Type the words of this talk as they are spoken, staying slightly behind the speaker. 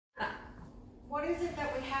What is it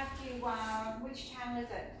that we have to, which channel is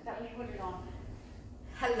it that we put it on?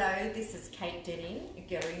 Hello, this is Kate Denning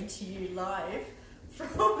going to you live from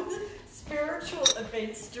the Spiritual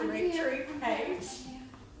Events Directory page.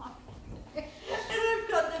 And I've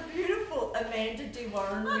got the beautiful Amanda De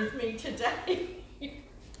Warren with me today.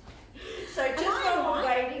 So just while we're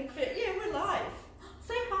waiting for, yeah, we're live.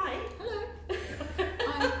 Say hi.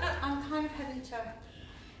 Hello. I'm kind of having to.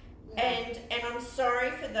 Yeah. And I'm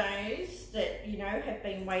sorry for those that, you know, have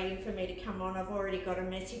been waiting for me to come on. I've already got a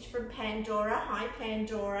message from Pandora. Hi,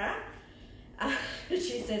 Pandora.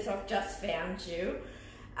 She says, I've just found you.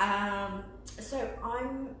 So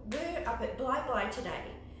we're up at Bly Bly today,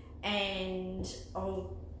 and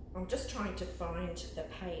I'm just trying to find the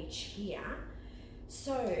page here.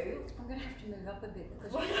 So I'm going to have to move up a bit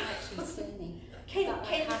because you can't actually see me.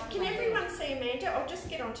 Can everyone see Amanda? I'll just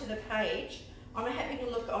get onto the page. I'm having a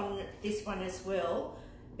look on this one as well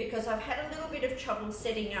because I've had a little bit of trouble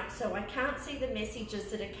setting up, so I can't see the messages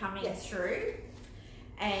that are coming through.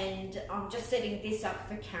 And I'm just setting this up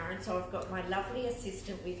for Karen, so I've got my lovely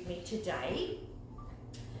assistant with me today.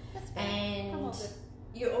 That's fine. And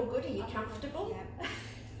you're all good? Are you comfortable?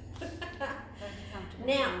 Yeah.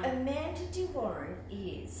 Now, Amanda De Warren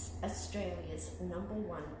is Australia's #1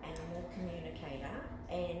 animal communicator,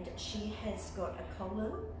 and she has got a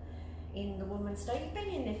column in the Woman's Day. You've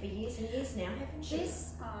been in there for years and years now, haven't you?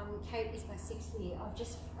 This, Kate, is my 6th year. I've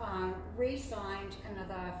just re-signed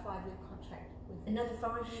another 5-year contract. Another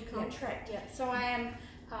 5-year contract? Yeah. So I am,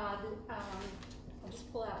 I'll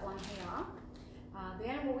just pull out one here. The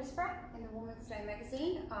Animal Whisperer in the Woman's Day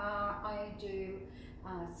magazine. I do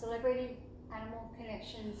celebrity animal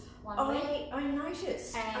connections one week. I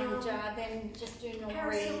noticed. And then just do normal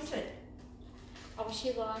readings. Oh, was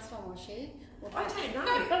she the last one, was she? I don't know.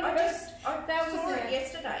 I saw it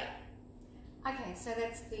yesterday. Okay, so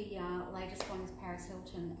that's the latest one is Paris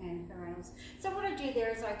Hilton and her animals. So what I do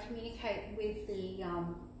there is I communicate with the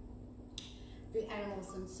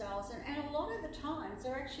animals themselves, and a lot of the times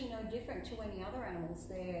they're actually no different to any other animals.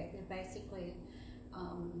 They're basically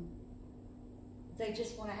they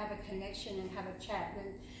just want to have a connection and have a chat.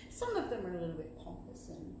 And some of them are a little bit pompous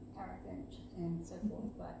and arrogant and so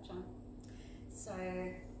forth, but so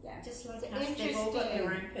yeah, just like us, they've all got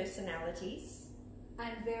their own personalities.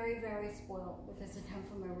 And very, very spoiled because they come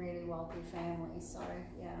from a really wealthy family. So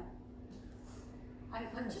yeah,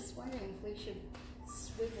 I'm just wondering if we should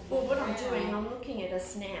swivel. Well, what I'm doing, I'm looking at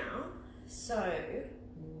us now, so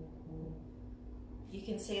you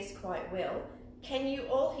can see us quite well. Can you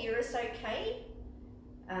all hear us okay?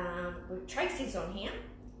 Tracy's on here.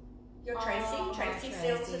 You're Tracy. Tracy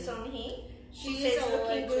Sells is on here. She says,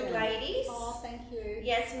 looking good, ladies. Oh, thank you.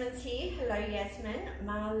 Yasmin's here. Hello, Yasmin.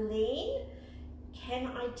 Marlene, can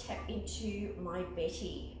I tap into my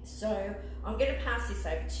Betty? So I'm going to pass this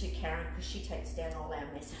over to Karen because she takes down all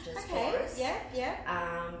our messages for us.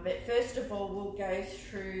 Yeah. But first of all, we'll go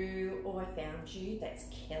through, I found you. That's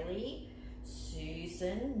Kelly,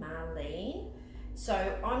 Susan, Marlene. So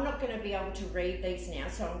I'm not going to be able to read these now,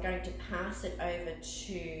 so I'm going to pass it over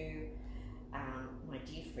to my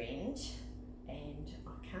dear friend. And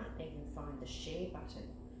I can't even find the share button.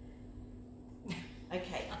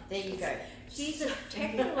 Okay, there you go. She's as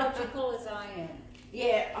technological as I am.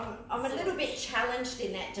 Yeah, I'm a little bit challenged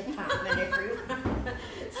in that department, everyone.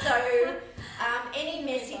 So, any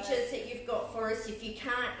messages that you've got for us, if you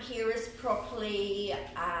can't hear us properly,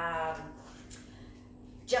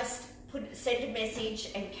 just send a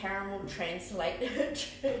message and Karen will transfer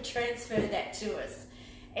that to us.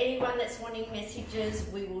 Anyone that's wanting messages,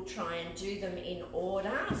 we will try and do them in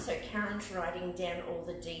order. So Karen's writing down all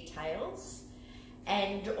the details.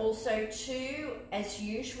 And also too, as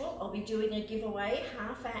usual, I'll be doing a giveaway,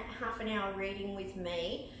 half an hour reading with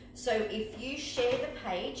me. So if you share the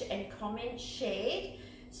page and comment shared,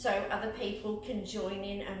 so other people can join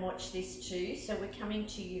in and watch this too. So we're coming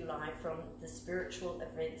to you live from the Spiritual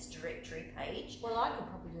Events Directory page. Well, I could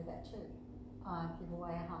probably do that too. Give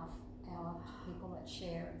away a half hour to people that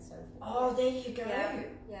share and so forth. Oh, there you go.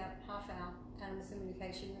 Yeah, half hour animal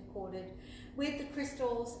communication recorded with the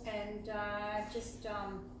crystals, and just I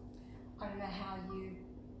don't know how you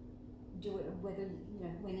do it, whether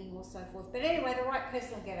winning or so forth. But anyway, the right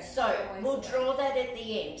person will get it. So we'll draw that at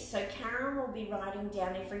the end. So Karen will be writing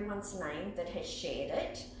down everyone's name that has shared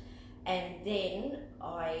it, and then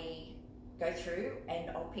I go through and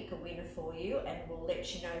I'll pick a winner for you, and we'll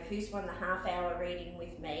let you know who's won the half-hour reading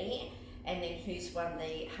with me, and then who's won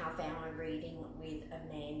the half-hour reading with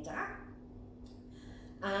Amanda.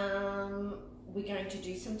 We're going to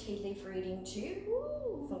do some tea leaf reading too,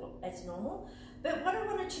 as normal. But what I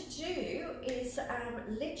wanted to do is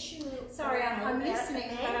let you. Sorry, I'm know about listening,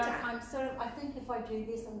 but Amanda. I'm sort of. I think if I do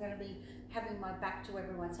this, I'm going to be having my back to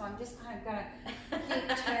everyone. So I'm just kind of going to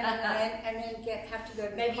keep turning and then have to go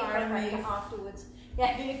to the Maybe if I chiropractor move- afterwards.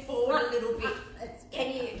 Yeah, Move forward a little bit. It's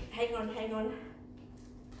Can you hang on?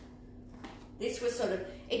 This was sort of.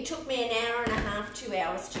 It took me an hour and a half, 2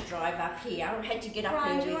 hours to drive up here. I had to get up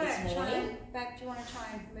Brian, do you early want this to morning. do you want to try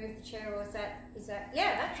and move the chair, or is that?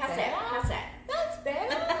 Yeah, that's How's better. that? How's that? That's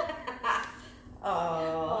better.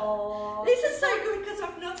 Oh, Oh, this is so good because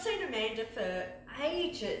I've not seen Amanda for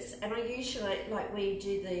ages, and I usually we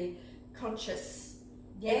do the conscious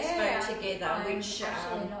expo together, I'm which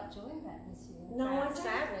actually not doing that this year. no,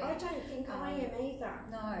 sadly. I don't think I am either.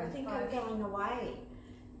 No, I think I'm going away,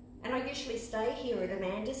 and I usually stay here at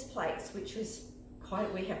Amanda's place, which was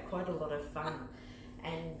we have quite a lot of fun.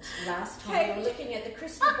 And last time we were looking at the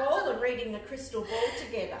crystal ball and reading the crystal ball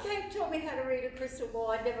together. Kate taught me how to read a crystal ball.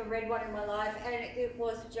 I'd never read one in my life, and it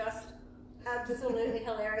was just absolutely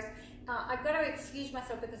hilarious. I've got to excuse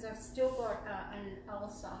myself because I've still got an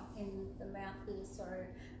ulcer in the mouth here, so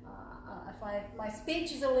if my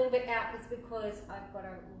speech is a little bit out, it's because I've got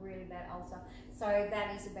a really bad ulcer. So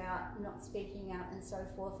that is about not speaking out and so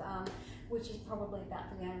forth, which is probably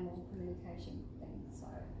about the animal communication thing.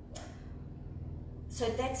 So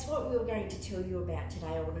that's what we were going to tell you about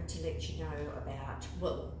today. I wanted to let you know about,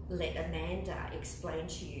 let Amanda explain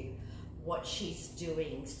to you what she's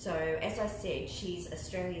doing. So as I said, she's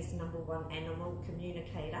Australia's #1 animal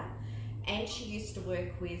communicator, and she used to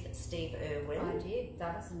work with Steve Irwin. I did,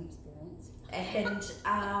 that was an experience.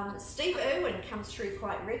 And Steve Irwin comes through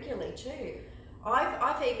quite regularly too.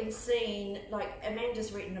 I've even seen,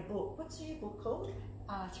 Amanda's written a book. What's your book called?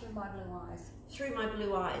 Through My Blue Eyes. Through My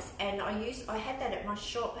Blue Eyes, and I had that at my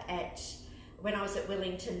shop when I was at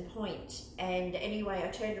Wellington Point. And anyway, I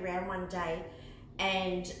turned around one day,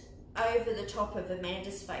 and over the top of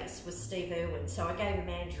Amanda's face was Steve Irwin. So I gave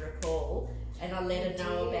Amanda a call and I let her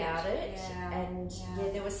know about it. Yeah, and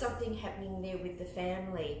there was something happening there with the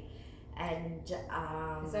family, and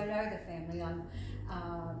because I know the family.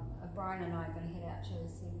 Brian and I are going to head out to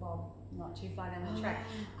see Bob, not too far down the track.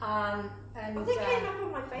 And they came up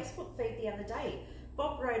on my Facebook feed the other day.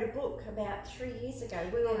 Bob wrote a book about 3 years ago.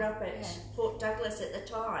 We were up at Port Douglas at the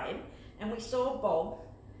time, and we saw Bob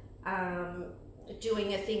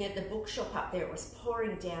doing a thing at the bookshop up there. It was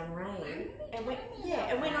pouring down rain, and when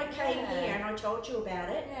I came here and I told you about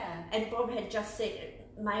it, and Bob had just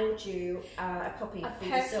mailed you a copy a for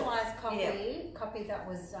yourself. personalised copy that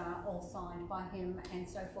was all signed by him and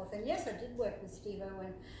so forth. And yes, I did work with Steve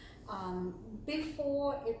Irwin.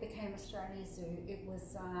 Before it became Australia Zoo, it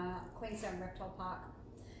was Queensland Reptile Park,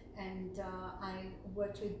 and I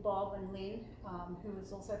worked with Bob and Lynn, who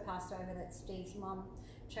was also passed over. That's Steve's mum,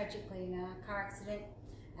 tragically in a car accident,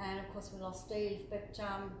 and of course we lost Steve. But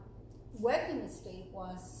working with Steve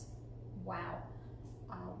was wow.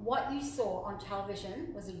 What you saw on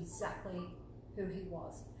television was exactly who he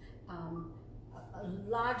was. A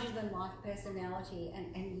larger-than-life personality,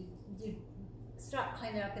 and you start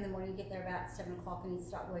cleaning up in the morning, you get there about 7 o'clock, and you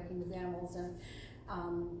start working with the animals and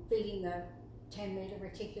feeding the 10-metre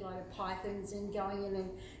reticulated pythons and going in, and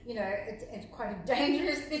it's quite a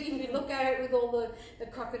dangerous thing if you look at it with all the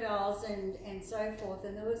crocodiles and so forth.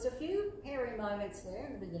 And there was a few hairy moments there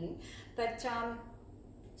in the beginning, but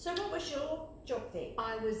so what was your job there?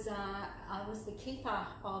 I was the keeper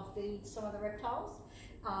of some of the reptiles,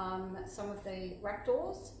 some of the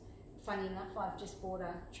raptors. Funny enough, I've just bought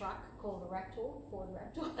a truck called a Raptor, Ford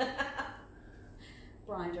Raptor.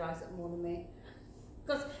 Brian drives it more than me,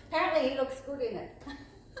 because apparently he looks good in it.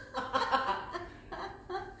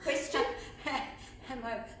 Question? And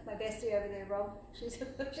my bestie over there, Rob, she's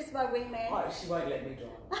my wingman. Oh, she won't let me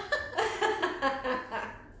drive.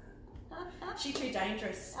 She's too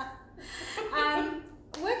dangerous.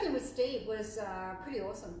 Working with Steve was pretty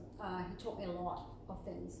awesome. He taught me a lot of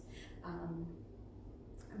things.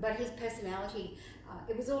 But his personality,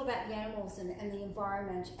 it was all about the animals and the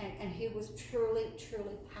environment, and he was truly,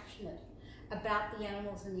 truly passionate about the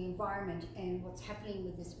animals and the environment and what's happening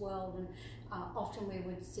with this world. And often we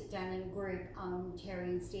would sit down in a group, Terry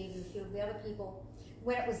and Steve and a few of the other people,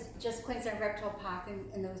 when it was just Queensland Reptile Park,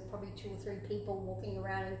 and there was probably 2 or 3 people walking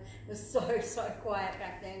around, and it was so quiet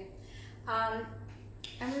back then.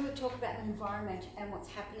 And we would talk about the environment and what's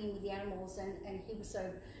happening with the animals, and he was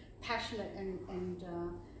so passionate and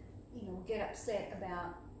get upset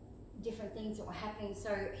about different things that were happening.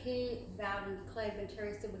 So he vowed and declared, when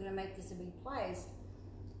Terry said we're going to make this a big place,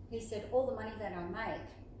 he said, all the money that I make,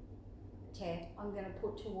 Ted, I'm going to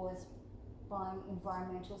put towards buying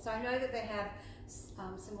environmental. So I know that they have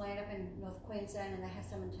some land up in North Queensland, and they have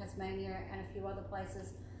some in Tasmania and a few other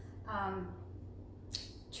places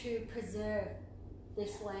to preserve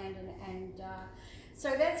this land, and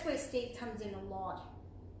so that's where Steve comes in a lot,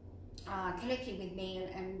 connecting with me,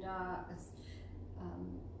 and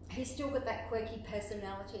he's still got that quirky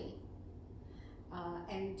personality,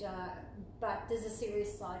 but there's a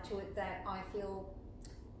serious side to it that I feel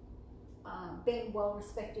being well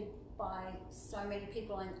respected by so many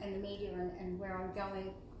people and the media and where I'm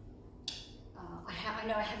going. I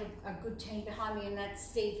know I have a good team behind me, and that's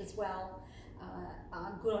Steve as well.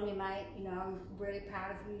 Good on you, mate. You know, I'm really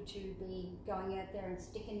proud of you to be going out there and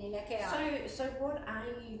sticking your neck out. So what are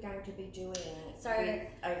you going to be doing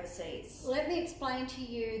overseas? Let me explain to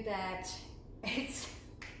you that it's,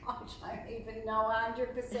 I don't even know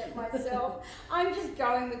 100% myself. I'm just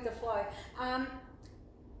going with the flow.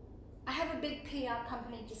 I have a big PR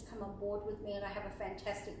company just come on board with me, and I have a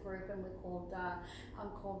fantastic group, and we're called, I'm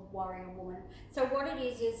called Warrior Woman. So what it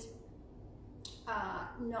is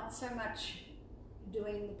not so much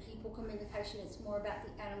doing the people communication, it's more about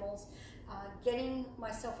the animals, getting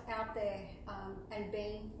myself out there and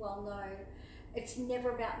being well known. It's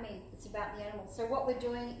never about me, it's about the animals. So what we're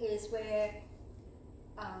doing is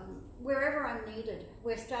wherever I'm needed,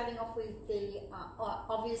 we're starting off with the,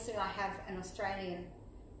 obviously I have an Australian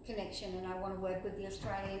connection, and I want to work with the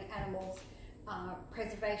Australian animals,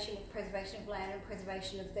 preservation of land and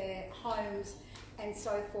preservation of their homes and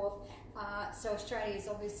so forth. So Australia is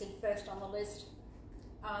obviously first on the list.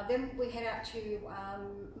 Then we head out to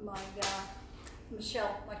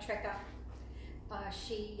Michelle, my trekker.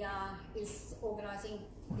 She is organising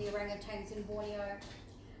the orangutans in Borneo.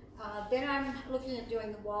 Then I'm looking at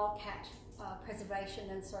doing the wildcat preservation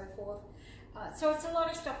and so forth. So it's a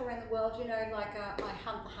lot of stuff around the world, you know, like I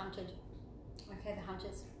hunt the hunted, okay, the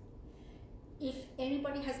hunters. If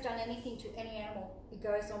anybody has done anything to any animal, it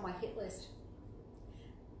goes on my hit list.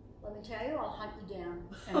 Let me tell you, I'll hunt you down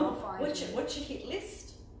and I'll find you. What's your hit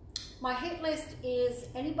list? My hit list is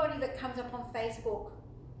anybody that comes up on Facebook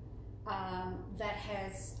that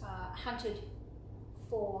has hunted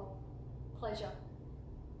for pleasure.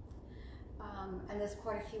 And there's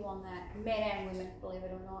quite a few on that, men and women, believe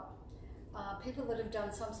it or not. People that have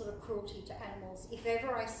done some sort of cruelty to animals. If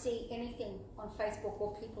ever I see anything on Facebook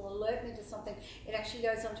or people alert me to something, it actually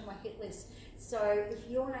goes onto my hit list. So if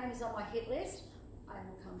your name is on my hit list, I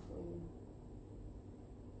will come for you.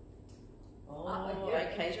 Oh,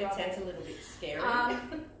 okay, that sounds a little bit scary. A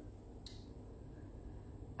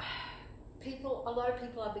lot of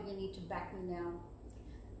people are beginning to back me now.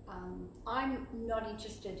 I'm not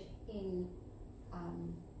interested in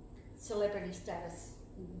celebrity status.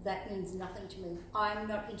 That means nothing to me. I'm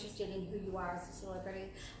not interested in who you are as a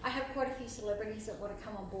celebrity. I have quite a few celebrities that want to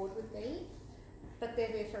come on board with me, but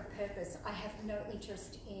they're there for a purpose. I have no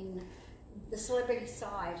interest in the celebrity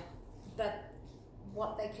side, but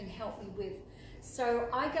what they can help me with. So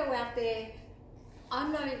I go out there,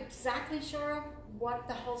 I'm not exactly sure what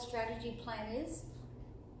the whole strategy plan is,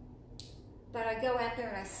 but I go out there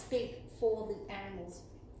and I speak for the animals.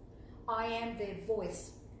 I am their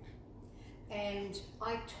voice, and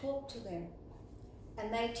I talk to them,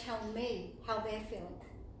 and they tell me how they're feeling.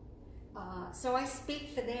 So I speak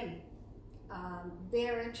for them.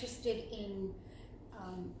 They're interested in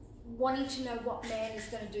wanting to know what man is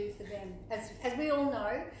going to do for them. As we all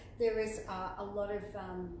know, there is a lot of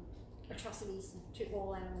atrocities to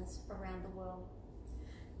all animals around the world.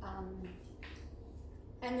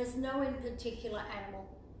 And there's no in particular animal.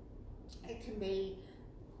 It can be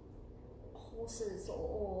horses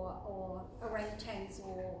or orangutans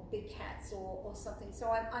or big cats or something.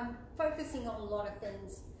 So I'm focusing on a lot of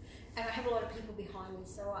things, and I have a lot of people behind me.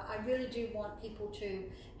 So I really do want people to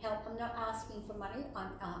help. I'm not asking for money.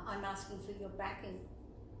 I'm asking for your backing.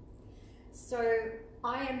 So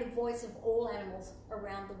I am the voice of all animals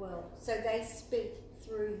around the world. So they speak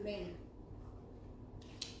through me.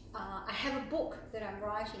 I have a book that I'm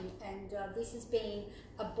writing, and this has been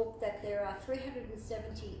a book that there are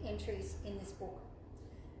 370 entries in this book,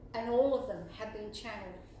 and all of them have been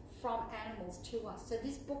channeled from animals to us. So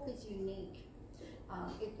this book is unique.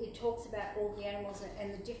 It talks about all the animals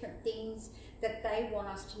and the different things that they want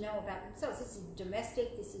us to know about themselves. This is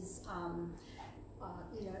domestic, this is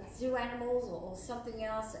you know, zoo animals or something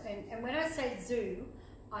else. And when I say zoo,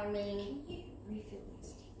 I mean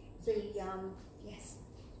yes,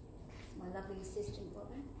 my lovely assistant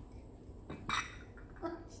Robin.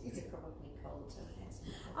 It's probably cold, so it has.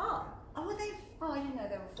 Oh, I didn't know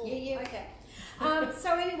they were full. Yeah. Okay. So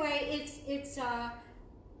anyway, it's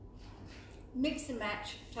mix and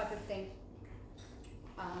match type of thing.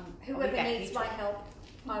 whoever needs my help,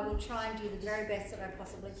 I will try and do the very best that I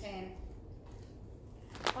possibly can.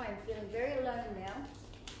 I am feeling very alone now.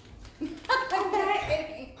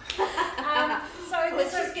 Okay. So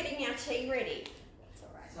it's just getting our tea ready. That's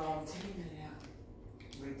all right. So I'm taking it out.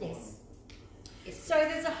 Yes. So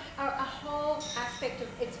there's a whole aspect of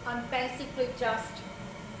it's. I'm basically just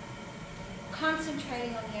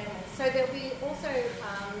concentrating on the animals. So there'll be also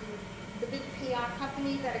the big PR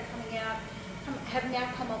company that are coming out have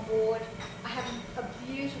now come on board. I have a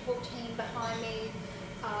beautiful team behind me.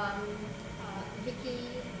 Vicky,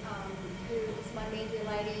 who is my media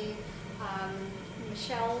lady.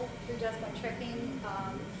 Michelle, who does my trekking.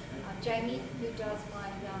 Jamie, who does my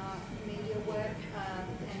media work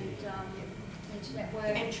and internet work.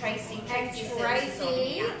 And Tracy. And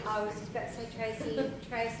Tracy, I was just about to say Tracy.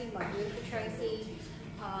 Tracy, my beautiful Tracy.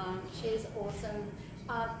 She's awesome.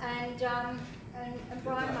 And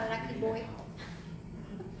Brian, my lucky boy.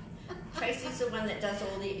 Tracy's the one that does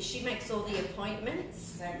she makes all the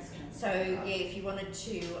appointments. Thanks, Ken. So yeah, if you wanted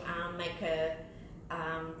to make a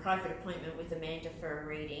private appointment with Amanda for a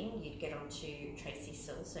reading, you'd get onto Tracy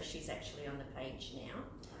Sill. So she's actually on the page now.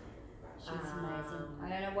 She's amazing. I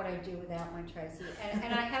don't know what I'd do without my Tracy.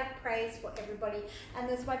 And I have praise for everybody. And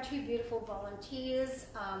there's my two beautiful volunteers.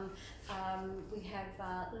 We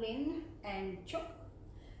have Lynn and Chuck,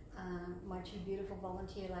 my two beautiful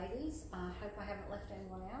volunteer ladies. I hope I haven't left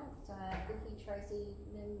anyone out. Vicky, Tracy,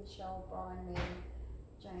 Lynn, Michelle, Brian, me,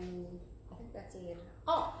 Jamie. I think that's it.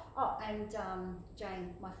 And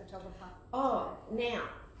Jane, my photographer. Oh, now,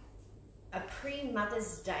 a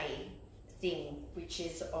pre-Mother's Day thing, which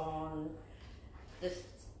is on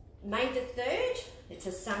May the 3rd. It's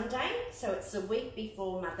a Sunday, so it's the week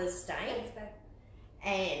before Mother's Day.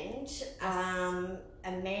 And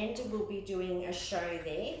Amanda will be doing a show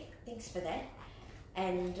there. Thanks for that.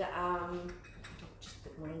 And just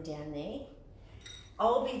put mine down there.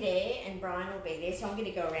 I'll be there and Brian will be there, so I'm going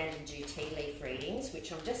to go around and do tea leaf readings,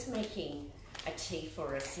 which I'm just making a tea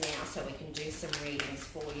for us now so we can do some readings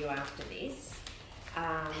for you after this.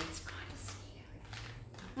 It's kind of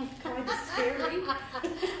scary. Kind of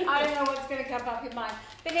scary. I don't know what's going to come up in mine.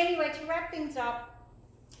 But anyway, to wrap things up,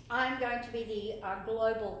 I'm going to be the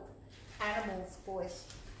global animals voice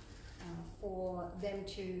for them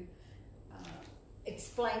to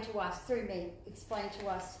explain to us, through me, explain to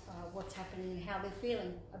us what's happening and how they're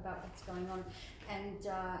feeling about what's going on. And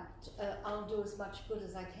I'll do as much good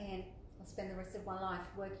as I can. I'll spend the rest of my life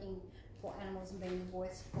working for animals and being the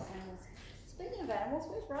voice for animals. Speaking of animals,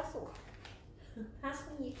 where's Russell? Ask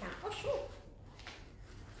me, you can't. Oh, sure.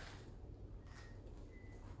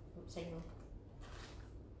 Oops, hang on.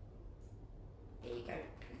 There you go.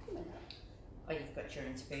 Oh, you've got your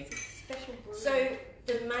own spoon. Special brew. So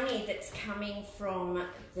the money that's coming from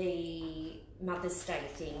the Mother's Day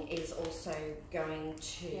thing is also going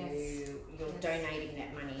to, you're donating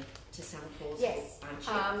that money to some cause,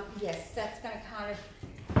 aren't you? Yes, that's going to kind of,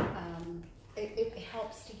 it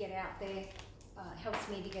helps to get out there, helps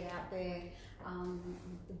me to get out there,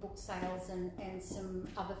 the book sales and some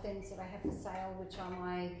other things that I have for sale, which are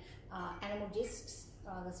my animal discs.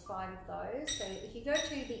 There's 5 of those. So if you go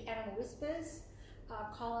to the Animal Whispers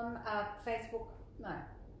column,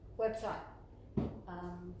 website,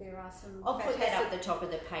 there are some. I'll put that up the top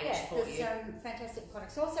of the page for you. There's some fantastic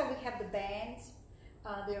products. Also, we have the bands,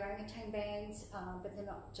 the orangutan bands, but they're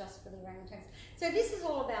not just for the orangutans. So this is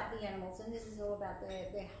all about the animals, and this is all about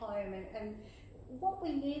their home. And what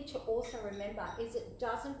we need to also remember is it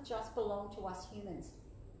doesn't just belong to us humans.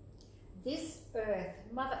 This earth,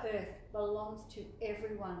 Mother Earth, belongs to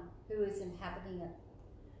everyone who is inhabiting it.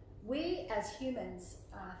 We as humans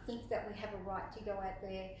think that we have a right to go out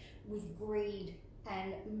there with greed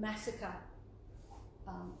and massacre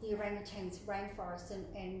the orangutans, rainforests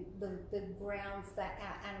and the grounds that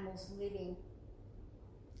our animals live in.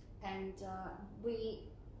 And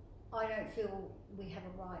I don't feel we have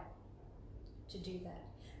a right to do that.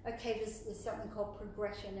 Okay, there's something called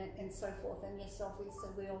progression and so forth, and yes, obviously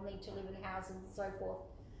we all need to live in houses and so forth.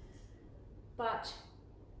 But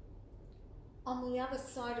on the other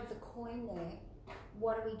side of the coin there,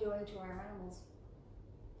 what are we doing to our animals?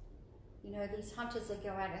 You know, these hunters that go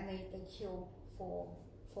out and they kill for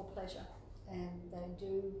pleasure, and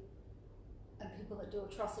people that do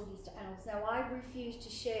atrocities to animals. Now, I refuse to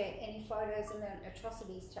share any photos and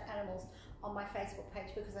atrocities to animals on my Facebook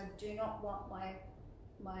page because I do not want my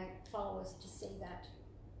followers to see that.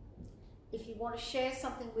 If you want to share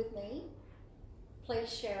something with me,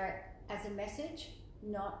 please share it as a message,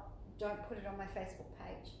 don't put it on my Facebook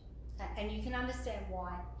page. And you can understand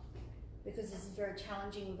why, because this is very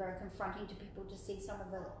challenging and very confronting to people to see some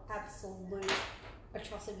of the absolute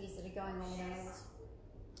atrocities that are going on with animals.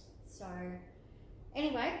 So,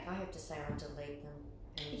 anyway. I have to say I delete them.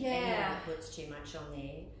 And Yeah. anyone that puts too much on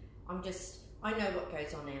there, I know what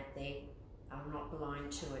goes on out there. I'm not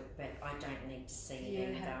blind to it, but I don't need to see You it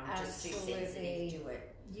either. have I'm just too absolutely- sensitive to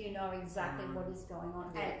it. You know exactly what is going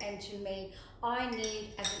on. Yeah. And to me, I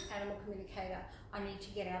need, as an animal communicator, I need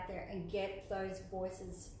to get out there and get those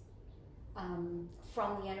voices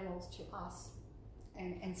from the animals to us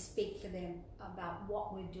and speak for them about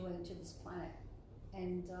what we're doing to this planet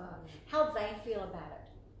and how they feel about it.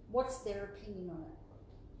 What's their opinion on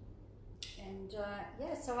it? And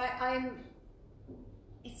so I'm.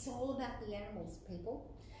 It's all about the animals, people.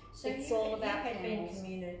 So it's you, all about you had been animals.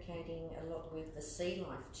 communicating a lot with the sea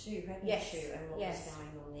life too, hadn't Yes, you? And what yes. was going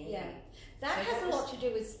on there? Yeah, that So has that a lot to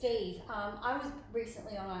do with Steve. I was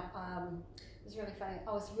recently on a. It was really funny.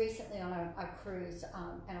 I was recently on a cruise,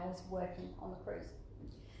 and I was working on the cruise,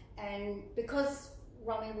 and because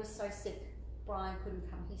Romy was so sick, Brian couldn't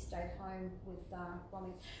come. He stayed home with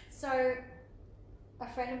Romy. So a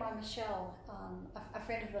friend of mine, Michelle, a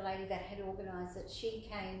friend of the lady that had organised it, she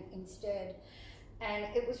came instead.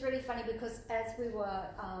 And it was really funny because as we were,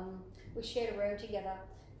 we shared a room together,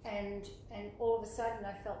 and all of a sudden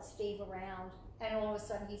I felt Steve around, and all of a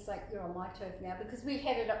sudden he's like, "You're on my turf now," because we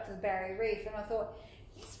headed up to the Barrier Reef, and I thought,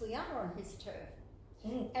 yes, we are on his turf.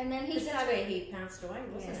 And then he Because that's started. where he passed away,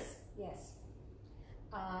 wasn't it? Yes.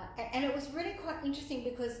 And it was really quite interesting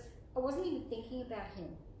because I wasn't even thinking about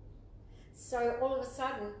him. So all of a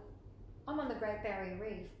sudden, I'm on the Great Barrier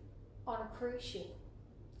Reef on a cruise ship.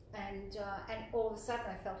 And all of a sudden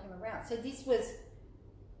I felt him around. So this was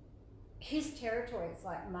his territory. It's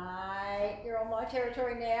like, mate, you're on my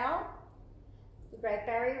territory now. The Great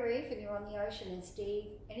Barrier Reef, and you're on the ocean. And Steve,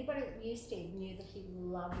 anybody that knew Steve knew that he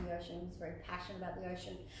loved the ocean. He was very passionate about the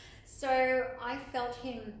ocean. So I felt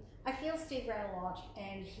him. I feel Steve around a lot,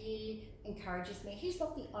 and he encourages me. He's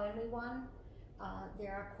not the only one.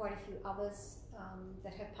 There are quite a few others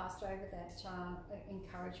that have passed over that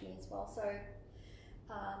encourage me as well. So.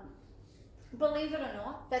 Believe it or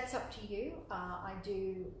not, that's up to you.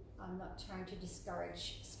 I'm not trying to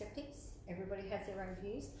discourage skeptics. Everybody has their own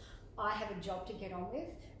views. I have a job to get on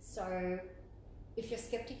with. So if you're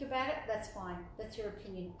skeptic about it, that's fine. That's your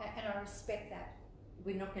opinion. And I respect that.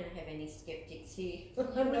 We're not going to have any skeptics here.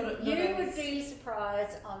 You would be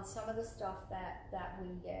surprised on some of the stuff that we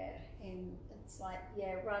get. And it's like,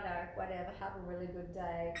 yeah, righto, whatever, have a really good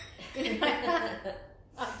day.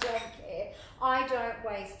 I don't care. I don't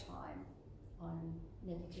waste time on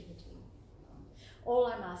negativity. All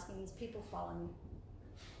I'm asking is people follow me.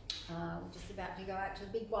 We're just about to go out to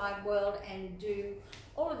the big wide world and do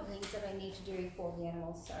all of the things that I need to do for the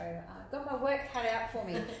animals. So I've got my work cut out for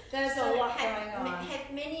me. There's a lot going on.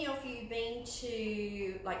 Have many of you been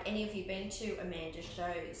to, any of you been to Amanda's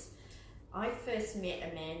shows? I first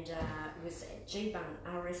met Amanda was at G-Bung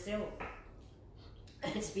RSL.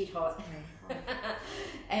 It's a bit hot.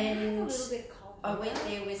 And a little bit cold. I went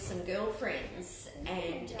there with some girlfriends,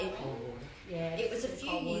 and it was a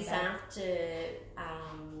few years after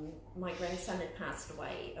my grandson had passed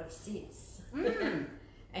away of SIDS.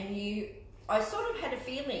 And I sort of had a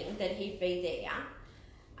feeling that he'd be there,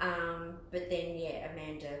 but then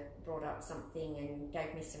Amanda brought up something and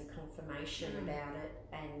gave me some confirmation about it,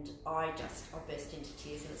 and I burst into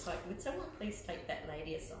tears, and it's like, would someone please take that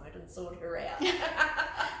lady aside and sort her out?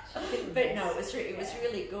 But no, it was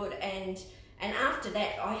really good. And after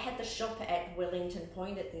that, I had the shop at Wellington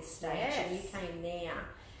Point at this stage, and you came there,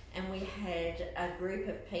 and we had a group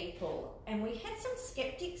of people, and we had some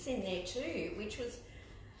skeptics in there too, which was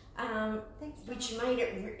which made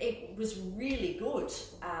it was really good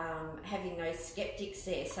having those skeptics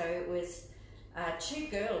there. So it was two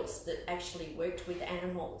girls that actually worked with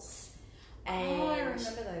animals. And I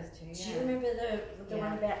remember those two. do you remember the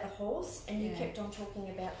one about the horse? And you kept on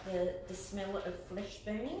talking about the smell of flesh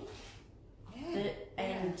burning.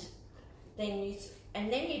 And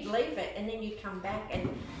then you'd leave it, and then you'd come back, and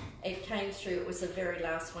it came through. It was the very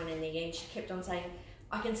last one in the end. She kept on saying,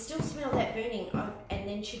 I can still smell that burning, and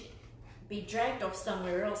then she'd be dragged off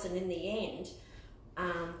somewhere else, and in the end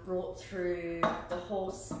brought through the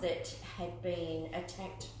horse that had been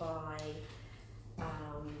attacked by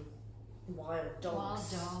wild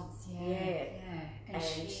dogs. Wild dogs,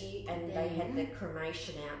 And they had the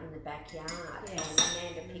cremation out in the backyard, and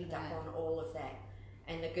Amanda picked up on all of that.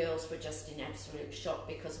 And the girls were just in absolute shock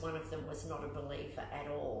because one of them was not a believer at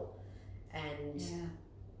all. And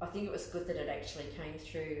I think it was good that it actually came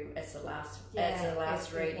through as the last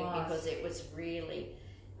reading, because it was really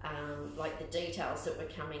the details that were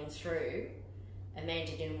coming through.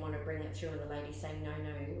 Amanda didn't want to bring it through, and the lady saying, no,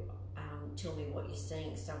 tell me what you're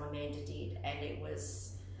seeing. So Amanda did, and it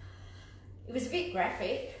was a bit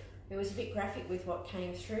graphic. It was a bit graphic with what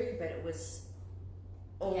came through, but it was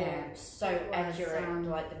all so accurate,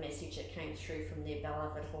 like the message that came through from their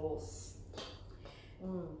beloved horse.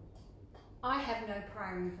 I have no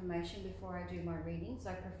prior information before I do my readings.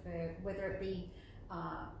 I prefer, whether it be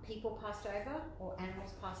people passed over or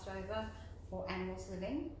animals passed over or animals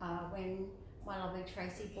living. When my lovely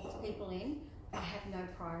Tracy books people in, I have no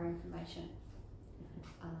prior information.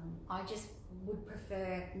 I just would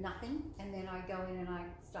prefer nothing, and then I go in and I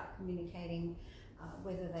start communicating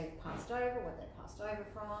whether they've passed over, what they've passed over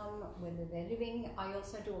from, whether they're living. I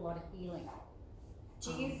also do a lot of healing.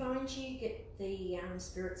 Do you find you get the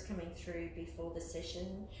spirits coming through before the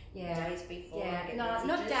session? Yeah. Days before? Yeah, no,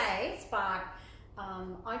 not days, but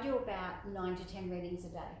I do about 9 to 10 readings a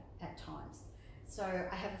day at times. So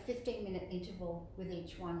I have a 15-minute interval with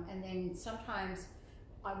each one, and then sometimes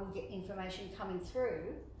I will get information coming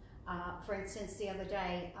through. For instance, the other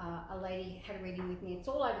day, a lady had a reading with me. It's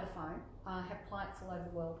all over the phone. I have clients all over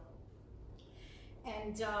the world.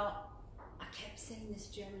 And I kept seeing this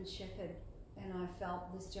German Shepherd, and I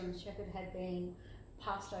felt this German Shepherd had been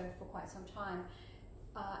passed over for quite some time.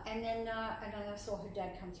 And then I saw her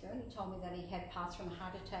dad come through, and he told me that he had passed from a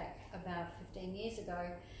heart attack about 15 years ago.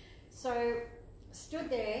 So stood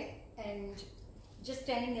there and just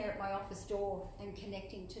standing there at my office door and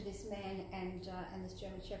connecting to this man and this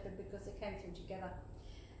German Shepherd, because they came through together.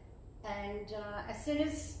 And as soon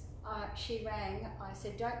as she rang, I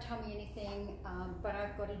said, don't tell me anything, but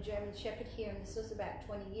I've got a German Shepherd here, and this was about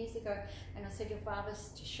 20 years ago. And I said, your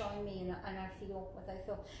father's showing me, and I feel what they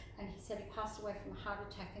feel. And he said he passed away from a heart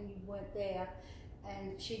attack and you weren't there.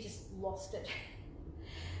 And she just lost it.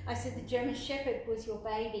 I said, the German Shepherd was your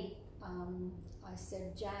baby. I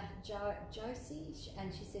said, Josie,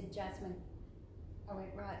 and she said, Jasmine. I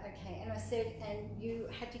went, right, okay. And I said, and you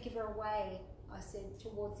had to give her away, I said,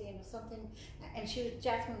 towards the end or something. And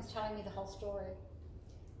Jasmine was telling me the whole story.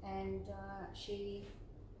 And she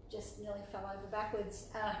just nearly fell over backwards.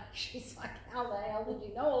 She's like, how the hell did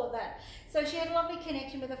you know all of that? So she had a lovely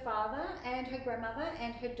connection with her father and her grandmother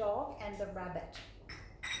and her dog and the rabbit.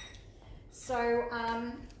 So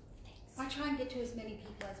I try and get to as many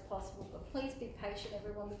people as possible, but please be patient,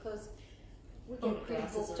 everyone, because we get pretty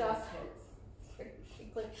booked up pretty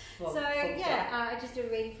quickly. So I just did a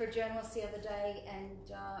reading for a journalist the other day,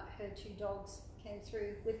 and her 2 dogs came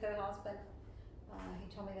through with her husband.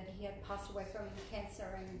 He told me that he had passed away from cancer,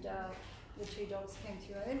 and the 2 dogs came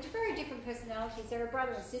through. And very different personalities. They're a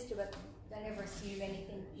brother and sister, but they never assume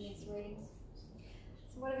anything in these readings.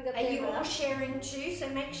 So what have we got? Are you all sharing too? So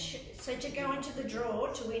make sure, so to go into the draw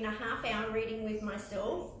to win a half-hour reading with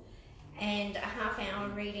myself and a half-hour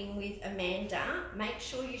reading with Amanda, make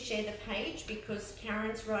sure you share the page, because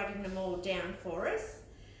Karen's writing them all down for us.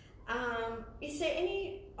 Is there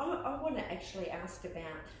any? I want to actually ask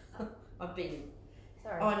about. I've been.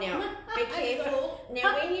 Sorry. Oh, now be careful.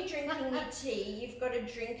 Now, when you're drinking your tea, you've got to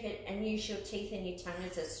drink it and use your teeth and your tongue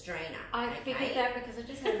as a strainer. I figured that because I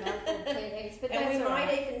just had a mouthful of tea, but and that's we might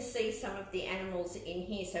right. even see some of the animals in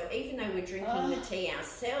here. So even though we're drinking the tea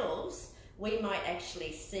ourselves, we might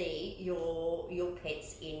actually see your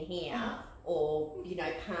pets in here, or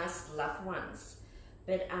past loved ones.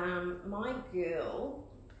 But my girl,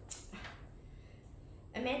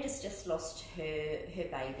 Amanda's just lost her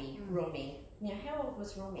baby, Romy. Now, how old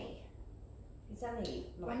was Romy? He's only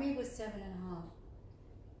like... Romy was 7.5.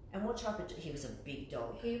 And what type of... He was a big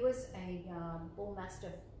dog. He was a bull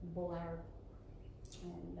mastiff, bull Arab,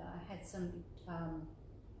 and had some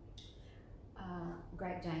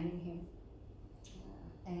Great Dane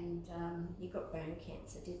in him. He got bone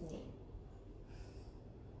cancer, didn't he?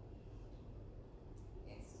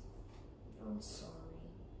 Yes. I'm sorry.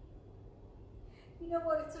 You know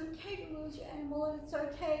what, it's okay to lose your animal, and it's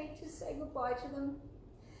okay to say goodbye to them.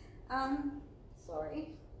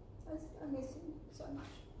 Sorry, I miss him so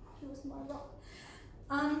much. He was my rock.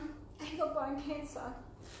 He got bone cancer.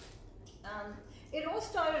 It all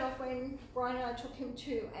started off when Brian and I took him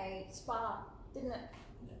to a spa, didn't it?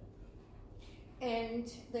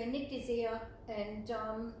 And they nicked his ear, and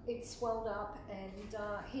it swelled up, and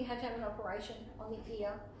he had to have an operation on the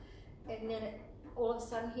ear, and then all of a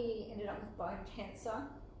sudden he ended up with bone cancer,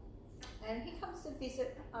 and he comes to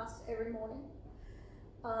visit us every morning.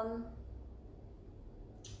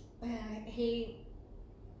 He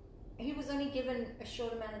was only given a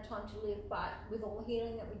short amount of time to live, but with all the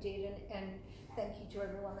healing that we did, and thank you to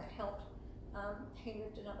everyone that helped, he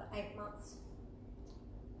lived another 8 months.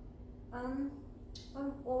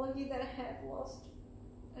 All of you that have lost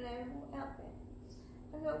an animal out there,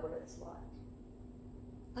 I know what it's like.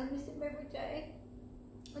 I miss them every day.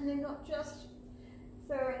 And they're not just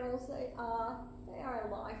fur animals, they are our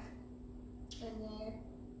life. And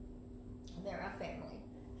they're our family.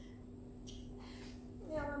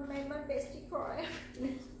 Now I made my bestie cry.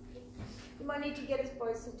 You might need to get us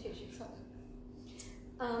both some tissue, something.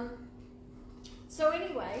 So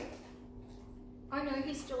anyway, I know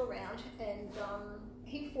he's still around, and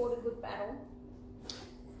he fought a good battle.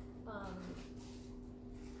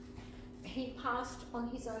 He passed on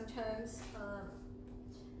his own terms.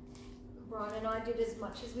 Brian and I did as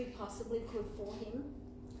much as we possibly could for him.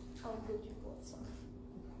 Oh, good, you brought some.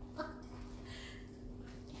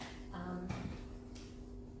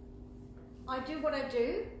 I do what I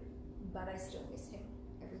do, but I still miss him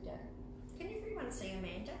every day. Can everyone see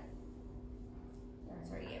Amanda?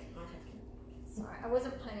 Sorry, yeah, I have to. Sorry, I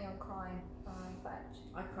wasn't planning on crying, but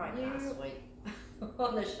I cried last week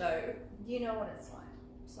on the show. You know what it's like.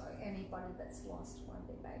 So anybody that's lost one of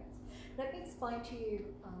their babies. Let me explain to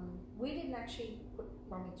you, we didn't actually put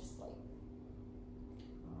Romy to sleep.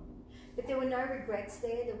 But there were no regrets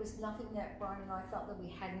there. There was nothing that Brian and I felt that we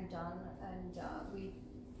hadn't done, and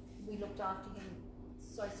we looked after him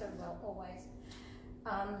so well, always.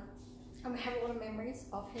 And we have a lot of memories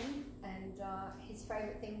of him, and his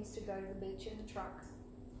favourite thing was to go to the beach in the truck.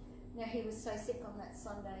 Now, he was so sick on that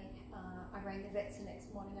Sunday, I rang the vets the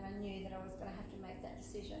next morning and I knew that I was going to have to make that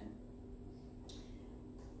decision.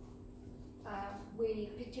 We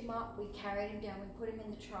picked him up, we carried him down, we put him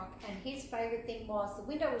in the truck, and his favourite thing was the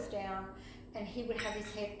window was down and he would have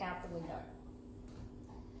his head out the window.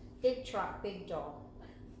 Big truck, big dog.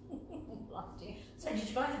 Loved him. So did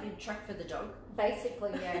you buy the big truck for the dog?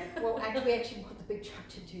 Basically, yeah. Well, we actually bought the big truck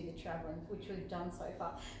to do the travelling, which we've done so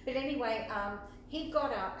far. But anyway, he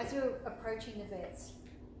got up as we were approaching the vets,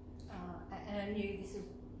 and I knew this was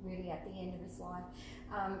really at the end of his life.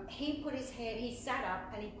 He sat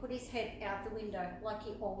up and he put his head out the window like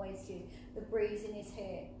he always did. The breeze in his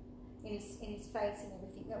hair, in his face and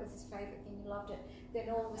everything. That was his favourite thing. He loved it. Then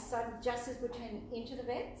all of a sudden, just as we're turning into the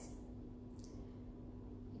vets,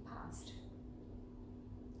 he passed.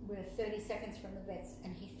 We were 30 seconds from the vets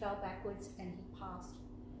and he fell backwards and he passed.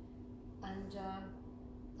 And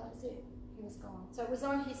that was it. He was gone. So it was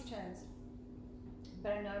on his terms.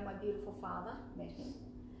 But I know my beautiful father met him.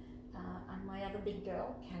 And my other big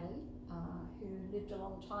girl, Kelly, who lived a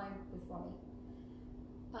long time with Romy.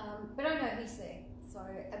 But I know he's there. So,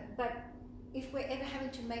 but if we're ever having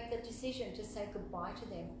to make the decision to say goodbye to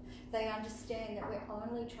them, they understand that we're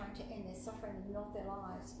only trying to end their suffering and not their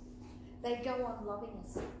lives. They go on loving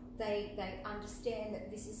us. They understand that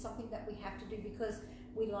this is something that we have to do because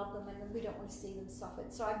we love them and we don't want to see them suffer.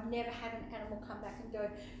 So I've never had an animal come back and go,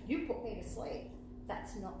 you put me to sleep.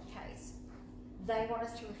 That's not the case. They want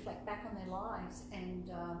us to reflect back on their lives and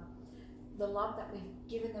the love that we've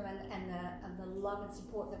given them and the love and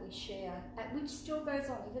support that we share, which still goes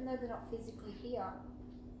on, even though they're not physically here.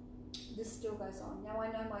 This still goes on. Now I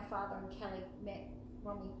know my father and Kelly met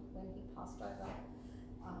Romy when he passed over,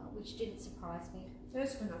 which didn't surprise me.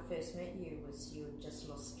 First, when I first met you, was you had just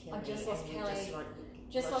lost Kelly. I just lost and Kelly.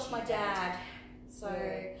 Just lost my dad. So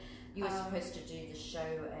yeah. You were supposed to do the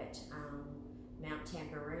show at Mount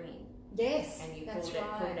Tambourine. Yes, and you that's pulled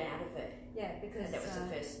right. out of it. Yeah, because and that was the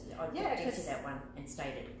first. I looked into that one and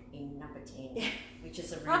stayed in number 10, which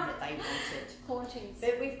is a room that they wanted. Hauntings.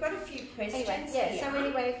 But we've got a few questions. Anyway, yeah. Here. So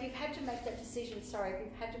anyway, if you've had to make that decision,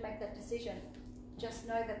 just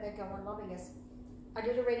know that they go on loving us. I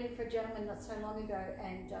did a reading for a gentleman not so long ago,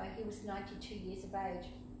 and he was 92 years of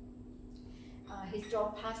age. His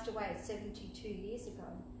dog passed away 72 years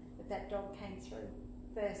ago, but that dog came through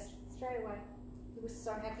first, straight away. He was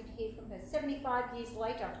so happy to hear from her. 75 years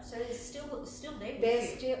later. So they're still there.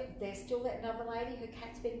 There's still that another lady. Her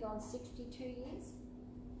cat's been gone 62 years.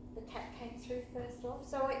 The cat came through first off.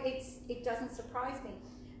 So it doesn't surprise me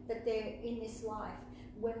that they're in this life.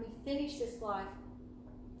 When we finish this life,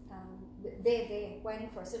 they're there waiting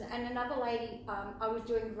for us. And another lady, I was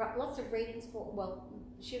doing lots of readings for. Well,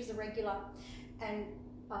 she was a regular, and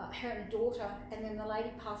her and a daughter. And then the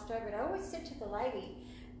lady passed over. And I always said to the lady,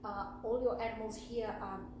 all your animals here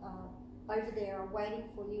over there are waiting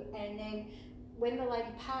for you. And then when the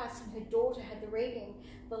lady passed and her daughter had the reading,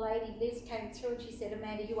 the lady Liz came through and she said,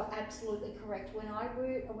 Amanda, you are absolutely correct.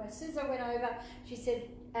 As soon as I went over, she said,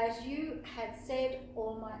 as you had said,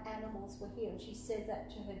 all my animals were here. And she said that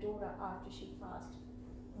to her daughter after she passed.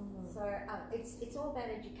 Mm-hmm. So it's all about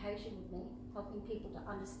education with me, helping people to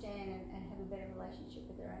understand and have a better relationship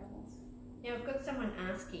with their animals. Now I've got someone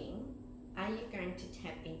asking, are you going to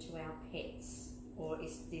tap into our pets, or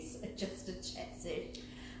is this just a chat set?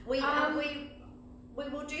 We We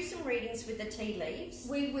will do some readings with the tea leaves.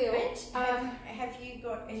 We will. But have you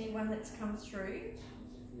got anyone that's come through?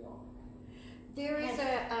 There is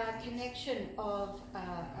a connection of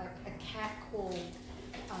a cat called.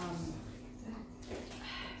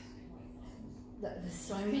 There's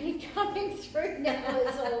so many coming through now.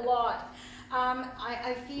 There's a lot.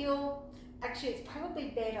 I feel. Actually, it's probably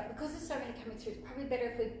better, because there's so many coming through, it's probably better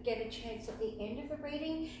if we get a chance at the end of the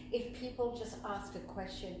reading if people just ask a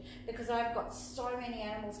question, because I've got so many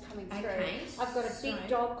animals coming through. Okay, I've got a big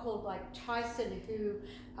dog called like Tyson who,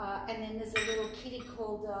 and then there's a little kitty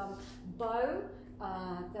called Bo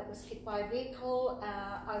that was hit by a vehicle.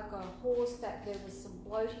 I've got a horse that there was some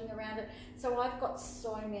bloating around it. So I've got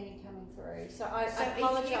so many coming through. So I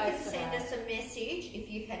apologise for that. If you can send us a message if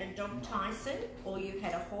you've had a dog Tyson or you've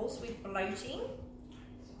had a horse with bloating.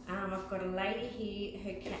 I've got a lady here,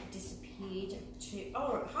 her cat disappeared to...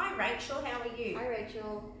 Oh, hi Rachel, how are you? Hi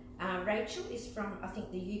Rachel. Rachel is from, I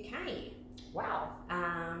think, the UK. Wow.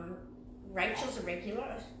 Rachel's a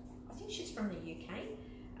regular. I think she's from the UK.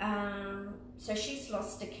 So she's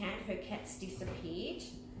lost a cat, her cat's disappeared.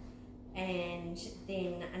 And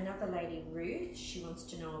then another lady, Ruth, she wants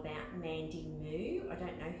to know about Mandy Moo. I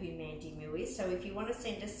don't know who Mandy Moo is, so if you want to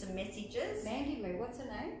send us some messages. Mandy Moo, what's her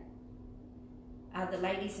name? The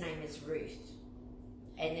lady's name is Ruth.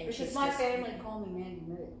 And then because my family call me Mandy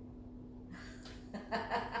Moo.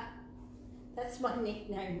 That's my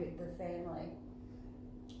nickname with the family.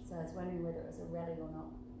 So I was wondering whether it was a rally or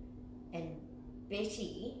not. And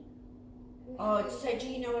Betty. Oh, so do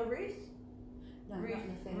you know a Ruth? No, not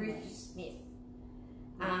in the family. Ruth Smith.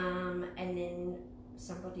 And then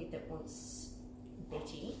somebody that wants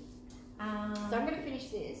Betty. So I'm going to finish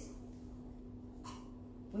this.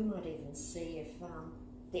 We might even see if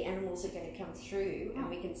the animals are going to come through and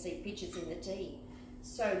we can see pictures in the tea.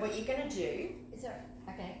 So what you're going to do... Is that...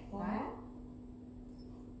 Okay, right.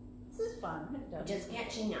 This is fun. Just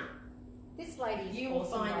catching up. This lady is You will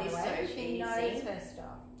awesome, find by the this way. so She easy. knows her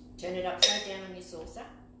stuff. Turn it upside down on your saucer.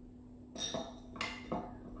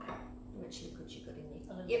 Which liquid you got in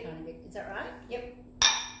there? Yep. Kind of bit. Is that right? Yep.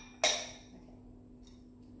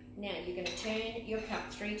 Now you're going to turn your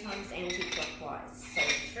cup 3 times anti-clockwise. So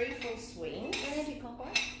 3 full swings.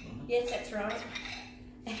 Anti-clockwise? Yes, that's right.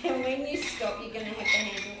 And when you stop, you're going to have the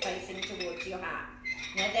handle facing towards your heart.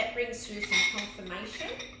 Now that brings through some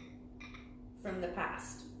confirmation from the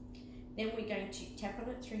past. Then we're going to tap on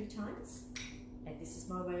it 3 times. And this is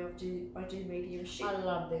my way I do mediumship. I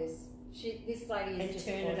love this. This lady is and just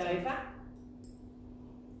turn awesome. it over.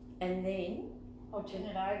 And then... Oh, turn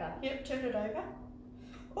it over. Yep, turn it over.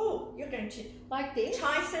 Oh, you're going to... Like this?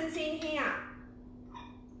 Tyson's in here.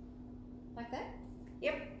 Like that?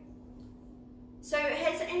 Yep. So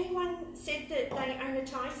has anyone said that they own a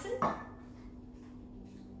Tyson? No,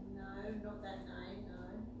 not that name,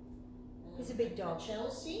 no. He's a big dog.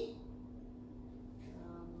 Chelsea.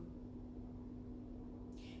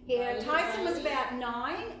 Yeah, Tyson was about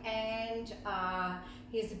 9 and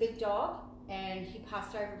he's a big dog and he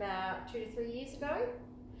passed over about 2 to 3 years ago.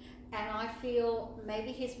 And I feel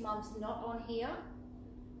maybe his mum's not on here.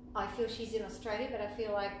 I feel she's in Australia, but I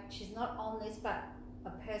feel like she's not on this, but a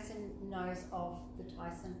person knows of the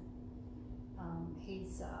Tyson.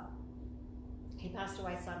 He passed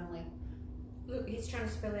away suddenly. Look, he's trying to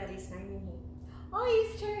spell out his name in here. Oh, he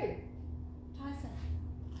is too. Tyson.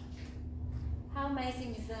 How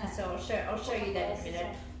amazing is that? So I'll show you that in a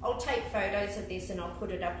minute. I'll take photos of this and I'll put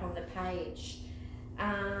it up on the page.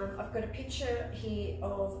 I've got a picture here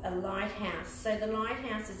of a lighthouse. So the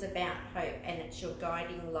lighthouse is about hope and it's your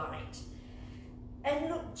guiding light. And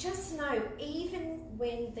look, just know, even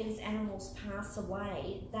when these animals pass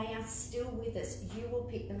away, they are still with us. You will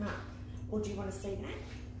pick them up. Or do you want to see that?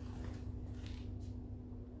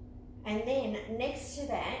 And then next to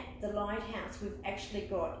that, the lighthouse, we've actually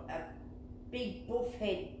got a big buff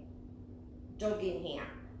head dog in here.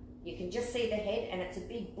 You can just see the head and it's a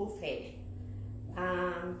big buff head.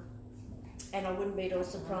 And I wouldn't be at all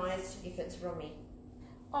surprised if it's Romy.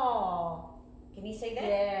 Oh. Can you see that?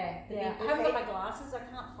 Yeah, The yeah. big I haven't got buff my glasses, I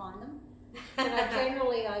can't find them. But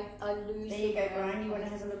generally I lose There you go, them. Brian. You want to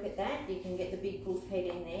have a look at that? You can get the big buff head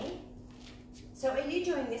in there. So are you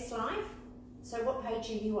doing this live? So what page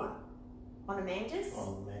are you on? On Amanda's?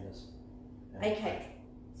 On Amanda's. Okay.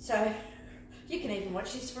 So you can even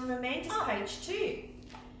watch this from Amanda's page too.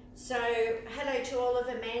 So hello to all of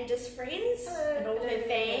Amanda's friends and all her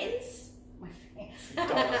fans. My fans.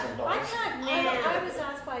 $1,000. I can't now. I was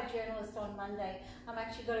asked by a journalist on Monday. I've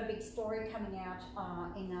actually got a big story coming out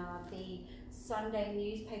in the Sunday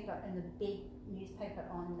newspaper in the big newspaper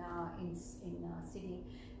in Sydney,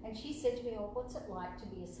 and she said to me, "Oh, what's it like to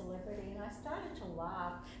be a celebrity?" And I started to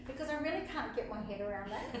laugh because I really can't get my head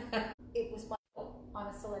around that. It was my fault. I'm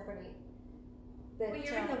a celebrity. But, Well,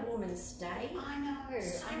 you're in a Woman's Day. I know.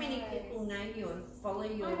 So many people know you and follow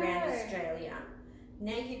you around Australia.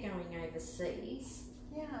 Now you're going overseas.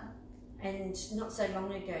 Yeah. And not so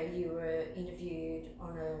long ago, you were interviewed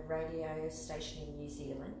on a radio station in New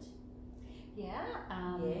Zealand. Yeah.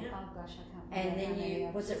 Yeah. Oh gosh, I can't remember. And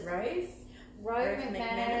then was it Rove? Rove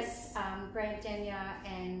McManus, Grant Denyer,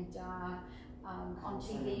 and on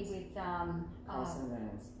TV with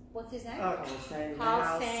what's his name?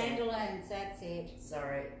 Carl Sandilands. That's it.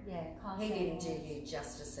 Sorry. Yeah, Carl He didn't do Sandilands. you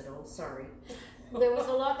justice at all. Sorry. There was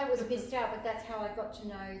a lot that was missed out, but that's how I got to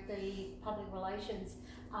know the public relations.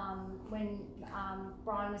 When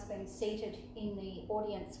Brian was being seated in the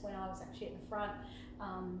audience when I was actually at the front,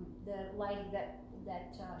 the lady that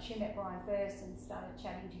she met Brian first and started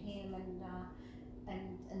chatting to him,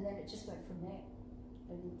 and then it just went from there.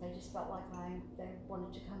 And they just felt like they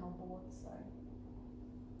wanted to come on board. So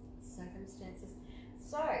circumstances.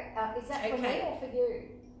 So is that for me or for you?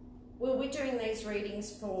 Well, we're doing these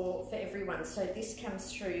readings for everyone, so this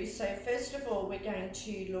comes through. So first of all, we're going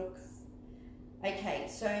to look. Okay,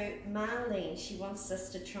 so Marlene, she wants us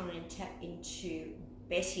to try and tap into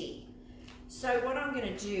Betty. So what I'm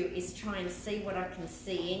going to do is try and see what I can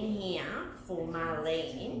see in here for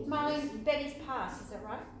Marlene. Marlene, Betty's passed, is that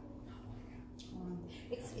right?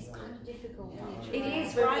 It's kind of difficult. It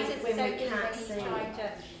is Brian when says we exactly can't he's see. trying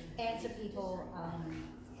to answer people.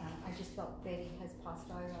 I just felt Betty has passed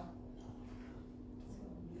over.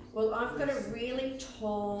 Well, I've got a really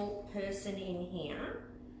tall person in here,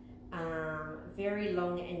 very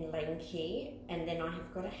long and lanky, and then I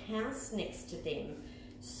have got a house next to them.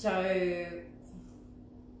 So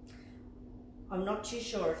I'm not too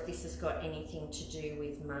sure if this has got anything to do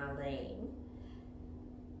with Marlene.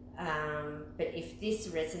 But if this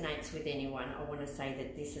resonates with anyone, I want to say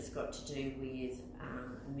that this has got to do with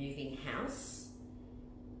moving house.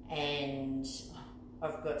 And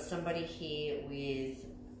I've got somebody here with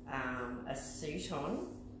a suit on.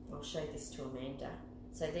 I'll show this to Amanda.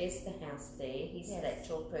 So there's the house there. He's that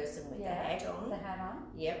tall person with the hat on. The hat on.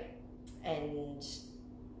 Yep. And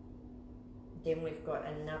then we've got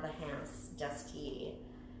another house just here.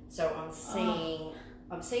 So I'm seeing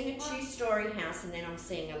a two-story house, and then I'm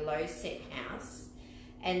seeing a low-set house,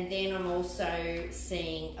 and then I'm also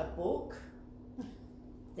seeing a book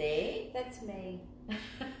there. That's me.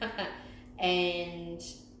 And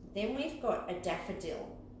then we've got a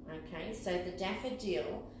daffodil. Okay, so the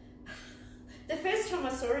daffodil. The first time I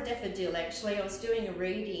saw a daffodil, actually, I was doing a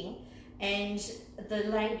reading, and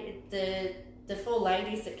the four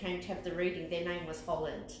ladies that came to have the reading, their name was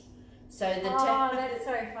Holland. So the that's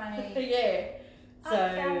so funny. Yeah. So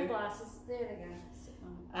I found glasses. There they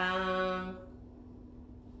go.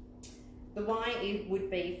 The why it would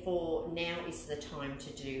be for now is the time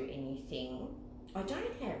to do anything.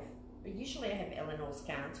 Usually I have Eleanor's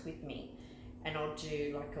cards with me, and I'll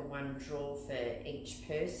do like a one draw for each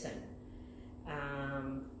person.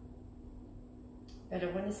 But I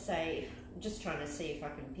want to say, I'm just trying to see if I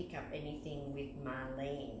can pick up anything with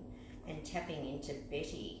Marlene and tapping into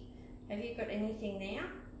Betty. Have you got anything there?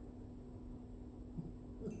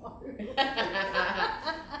 No.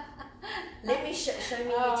 Let me show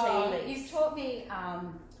me your tea leaves. You've taught me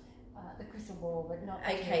the crystal ball, but not.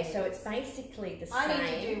 Okay, so it's basically the same. I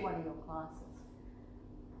need to do one of your classes.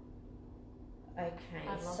 Okay,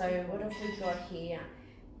 so what have we got here?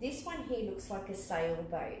 This one here looks like a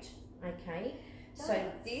sailboat. Okay,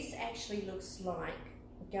 so this actually looks like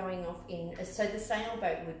going off in. So the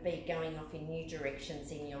sailboat would be going off in new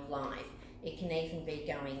directions in your life. It can even be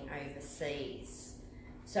going overseas.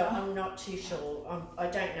 So I'm not too sure. I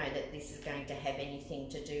don't know that this is going to have anything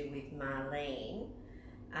to do with Marlene.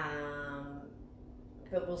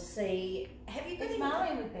 But we'll see. Have you got Is any?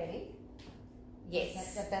 Marlene with Betty?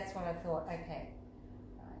 Yes. That's what I thought. Okay.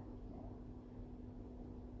 Right.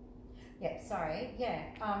 Yeah. Sorry. Yeah.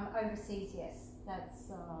 Overseas. Yes. That's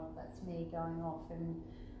me going off and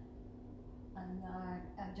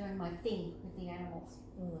I'm doing my thing with the animals.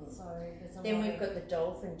 So there's a Then lot we've of, got the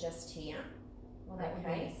dolphin just here. well, that would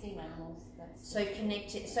be sea animals. That's So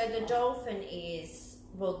connected. So the dolphin is,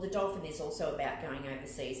 well, the dolphin is also about going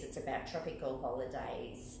overseas. It's about tropical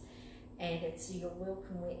holidays, and it's you're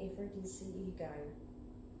welcome wherever it is that you go.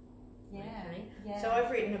 Yeah. Okay. Yeah. So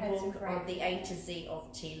I've written a Had some book great on the A to Z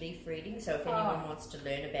of tea leaf reading. So if anyone wants to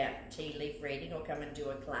learn about tea leaf reading or come and do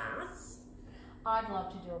a class, I'd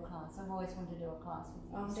love to do a class. I've always wanted to do a class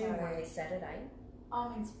with you. I'm doing one this Saturday.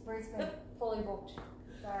 I'm in Brisbane, fully booked.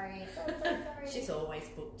 Sorry. Sorry. She's always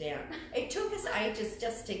booked out. It took us ages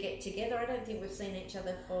just to get together. I don't think we've seen each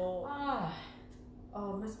other for,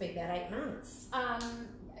 it must be about 8 months.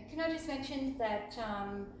 Can I just mention that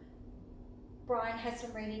Brian has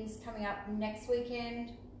some readings coming up next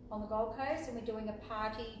weekend on the Gold Coast, and we're doing a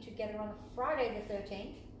party together on Friday the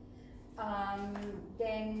 13th.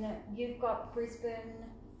 Then you've got Brisbane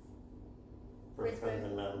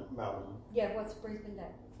and Melbourne. Yeah, what's Brisbane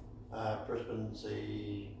Day? Brisbane's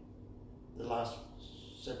the last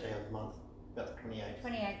Saturday of the month, about the 28th.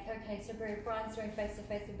 28th, okay, so Brian's doing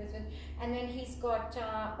face-to-face in Brisbane. And then he's got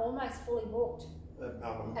almost fully booked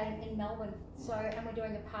Melbourne. in Melbourne. So, and we're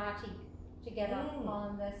doing a party together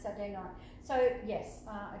on the Saturday night. So, yes,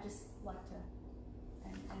 I just like to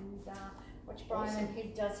watch Brian, and he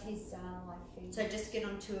does his live feed. So just get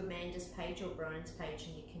onto Amanda's page or Brian's page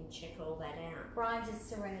and you can check all that out. Brian's is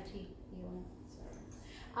Serenity Healing.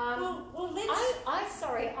 So, well, let's...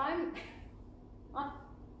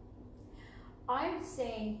 I'm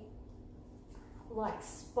seeing like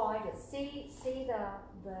spiders. See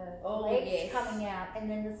the legs coming out, and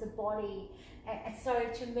then there's a body. And so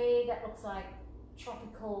to me, that looks like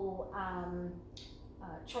tropical.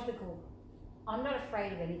 Tropical. I'm not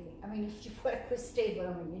afraid of anything. I mean, if you work with Steve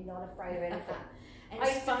Wellman, you're not afraid of anything. And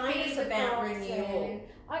spiders about renewal.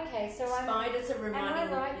 Okay, so spiders are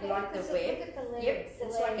reminding you like the web. Look at the legs. Yep,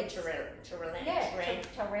 it's like a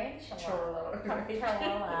tarantula.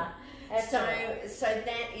 So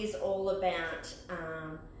that is all about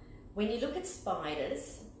when you look at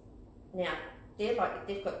spiders. Now they've got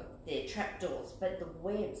their trapdoors, but the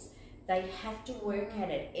webs, they have to work at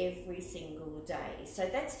it every single day. So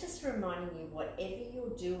that's just reminding you, whatever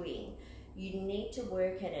you're doing, you need to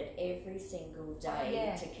work at it every single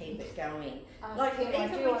day to keep it going. Like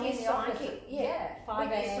even with your psychic, with your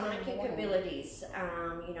psychic abilities,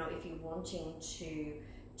 you know, if you're wanting to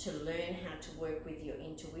learn how to work with your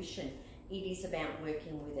intuition, it is about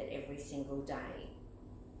working with it every single day.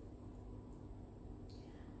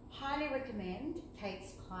 Highly recommend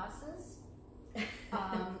Kate's classes.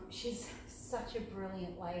 She's such a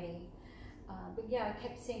brilliant lady. But yeah, I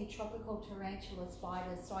kept seeing tropical tarantula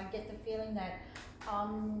spiders, so I get the feeling that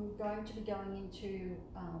I'm going to be going into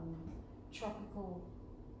tropical,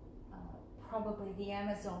 probably the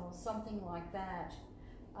Amazon or something like that.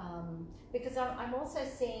 Because I'm also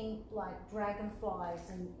seeing like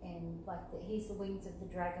dragonflies and like here's the wings of the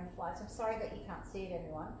dragonflies. I'm sorry that you can't see it,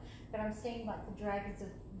 everyone, but I'm seeing like the dragons of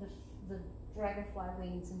the dragonfly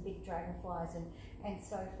wings and big dragonflies and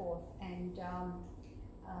so forth. And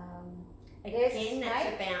again, that's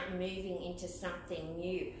about moving into something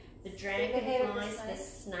new. The dragonflies, the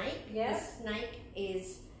snake. Yeah. The snake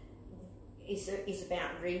is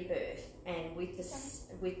about rebirth, and with the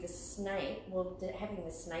snake, having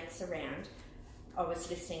the snakes around. I was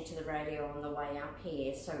listening to the radio on the way up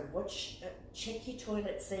here, so check your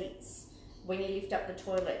toilet seats when you lift up the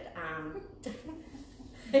toilet.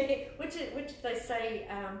 Which they say,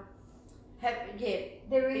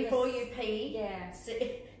 before you pee,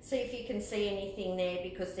 see if you can see anything there,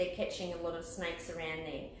 because they're catching a lot of snakes around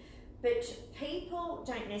there. But people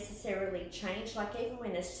don't necessarily change. Like even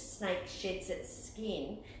when a snake sheds its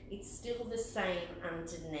skin, it's still the same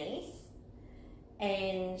underneath.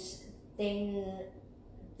 And then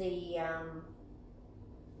the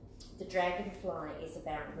dragonfly is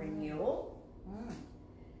about renewal.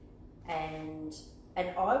 And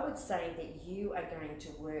I would say that you are going to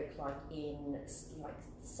work like in like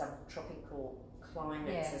subtropical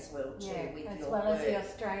climates as well too, with as your well work. as the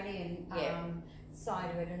Australian side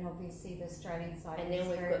of it, and obviously the Australian side. And then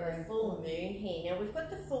we've got the full moon here. Now we've got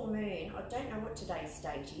the full moon. I don't know what today's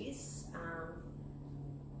date is.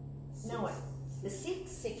 The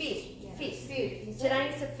 6th, 5th.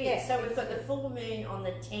 Today's the 5th. Yeah, so we've got the full moon on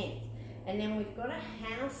the 10th, and then we've got a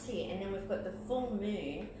house here, and then we've got the full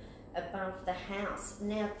moon above the house.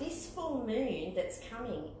 Now this full moon that's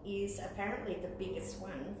coming is apparently the biggest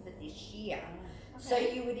one for this year. Okay. So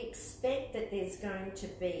you would expect that there's going to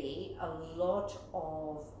be a lot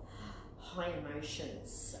of high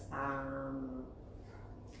emotions.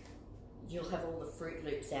 You'll have all the Fruit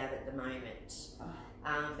Loops out at the moment.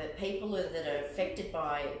 But people that are affected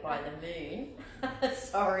by the moon,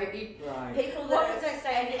 sorry, Right. People that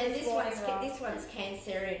and this one's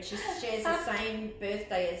Cancerian. She shares the same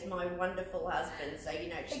birthday as my wonderful husband, so you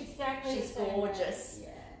know she's gorgeous.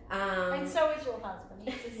 Yeah. And so is your husband.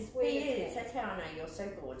 He's the sweetest. He is. That's how I know you're so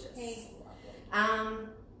gorgeous. He's lovely.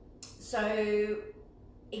 So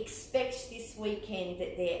expect this weekend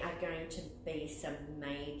that there are going to be some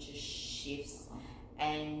major shifts,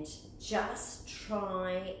 and just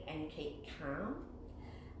try and keep calm.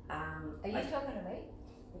 Are you talking to me?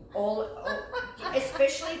 all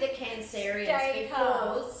especially the Cancerians, Stay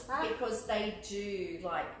calm. because they do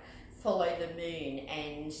like follow the moon,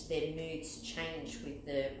 and their moods change with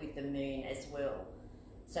the moon as well.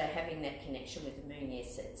 So having that connection with the moon,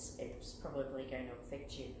 yes, it's probably going to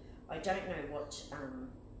affect you. I don't know what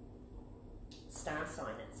star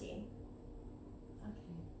sign it's in.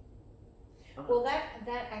 Okay. Well,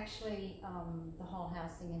 that actually, the whole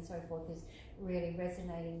house thing and so forth is really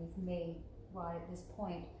resonating with me right at this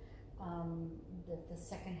point. The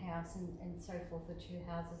second house and so forth, the two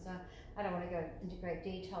houses. I don't want to go into great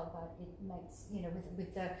detail, but it makes, you know,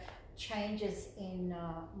 with the changes in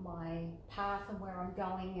my path and where I'm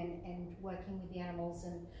going and working with the animals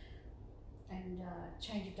and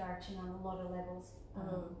change of direction on a lot of levels.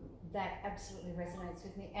 That absolutely resonates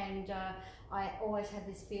with me, and I always have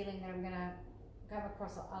this feeling that I'm going to come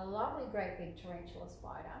across a lovely great big tarantula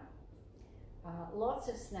spider, lots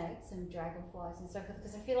of snakes and dragonflies and so forth,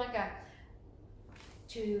 because I feel like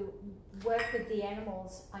to work with the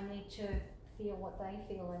animals I need to feel what they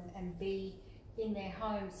feel and be in their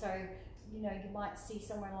home. So, you know, you might see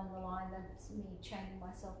somewhere along the line that's me chaining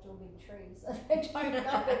myself to a big tree so they don't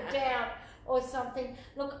knock it down or something.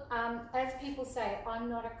 Look, as people say, I'm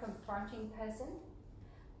not a confronting person,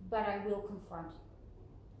 but I will confront.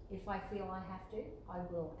 If I feel I have to, I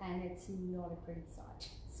will, and it's not a pretty sight.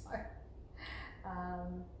 So,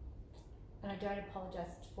 and I don't apologise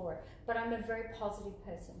for it. But I'm a very positive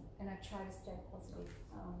person, and I try to stay positive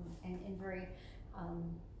and very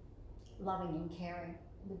loving and caring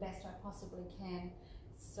the best I possibly can.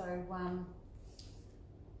 So,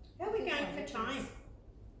 how are we going for time?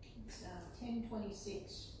 It's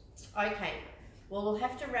 10:26. Okay, well, we'll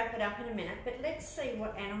have to wrap it up in a minute, but let's see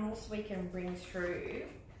what animals we can bring through.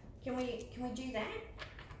 Can we do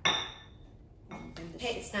that?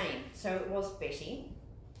 Pet's name. So it was Betty.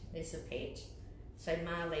 There's a pet. So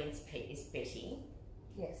Marlene's pet is Betty.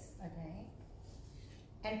 yes, okay.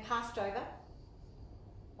 And passed over,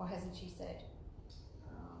 or hasn't she said?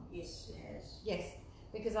 Yes, it has. Yes,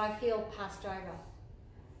 because I feel passed over.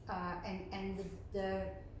 And the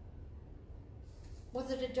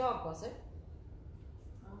was it a dog? Was it?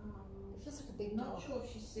 It feels like a big I'm not dog. sure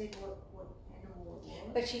if she said what animal it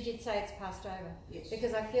was. But she did say it's passed over. Yes.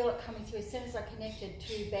 Because I feel it coming through. As soon as I connected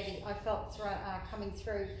to Betty, I felt coming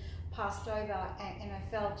through, passed over, and I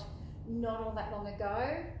felt not all that long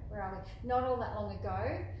ago. Where are we? Not all that long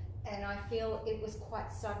ago, and I feel it was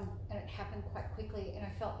quite sudden and it happened quite quickly. And I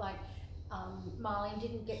felt like Marlene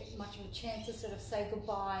didn't get much of a chance to sort of say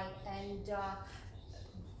goodbye. And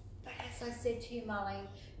but as I said to you, Marlene,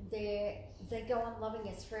 they go on loving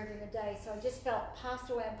us forever and a day. So I just felt passed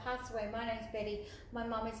away and passed away. My name's Betty, my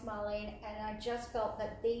mum is Marlene, and I just felt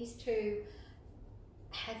that these two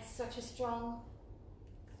had such a strong,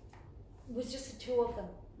 it was just the two of them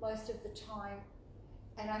most of the time.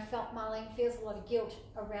 And I felt Marlene feels a lot of guilt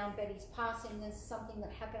around Betty's passing. There's something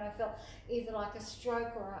that happened. I felt either like a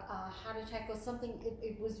stroke or a heart attack or something.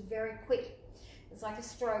 It was very quick. It's like a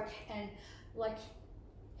stroke, and like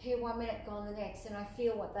here 1 minute, gone the next, and I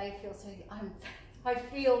feel what they feel. So I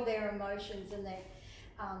feel their emotions and their.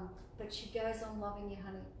 But she goes on loving you,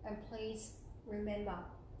 honey. And please remember,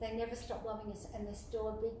 they never stop loving us, and they're still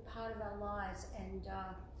a big part of our lives, and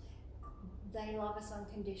they love us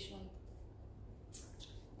unconditionally.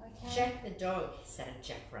 Okay. Jack the dog, said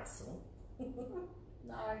Jack Russell.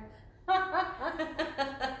 No.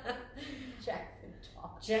 Jack the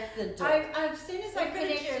dog. Jack the dog. As soon as I I've got a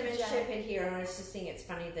connected German Jack, Shepherd here, and I was just thinking it's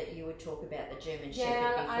funny that you would talk about the German Yeah,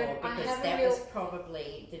 Shepherd I before, because have a that real- was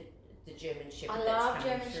probably the German Shepherd I that's love coming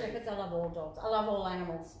German through. Shepherds. I love all dogs. I love all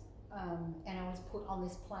animals. And I was put on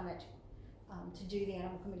this planet to do the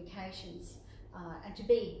animal communications and to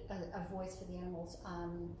be a voice for the animals.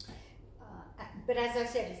 But as I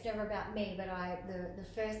said, it's never about me. But the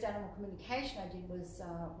first animal communication I did was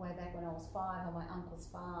way back when I was 5 on my uncle's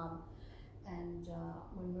farm, and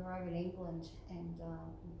when we were over in England, and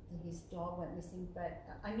his dog went missing. But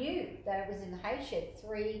I knew that it was in the hay shed,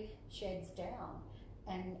 3 sheds down.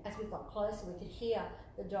 And as we got closer, we could hear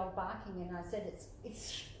the dog barking, and I said,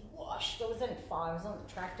 "It's squashed." I was only 5. I was on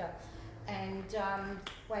the tractor. And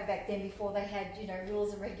way back then, before they had,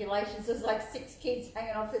 rules and regulations, there was like 6 kids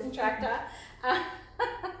hanging off this tractor.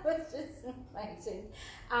 It was just amazing.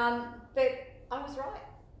 But I was right.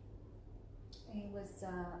 He was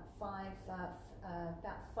about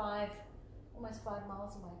 5, almost 5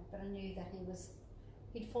 miles away. But I knew that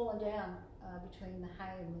he'd fallen down between the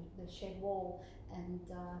hay and the shed wall, and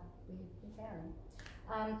we found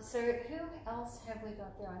him. So who else have we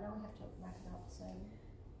got there? I know we have to wrap it up soon.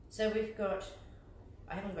 So we've got,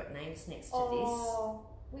 I haven't got names next to Oh,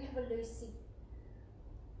 we have a Lucy.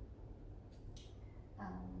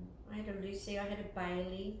 I had a Lucy, I had a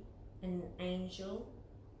Bailey, an Angel.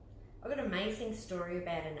 I've got an amazing story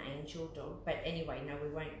about an angel dog, but anyway, no,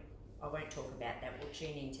 I won't talk about that. We'll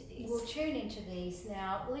tune into this. We'll tune into these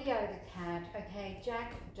now. Leo the cat, okay,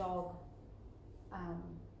 Jack dog.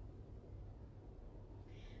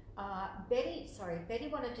 Betty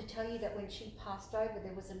wanted to tell you that when she passed over,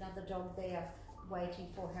 there was another dog there waiting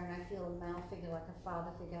for her, and I feel a male figure, like a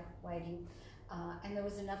father figure, waiting. And there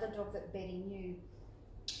was another dog that Betty knew,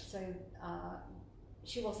 so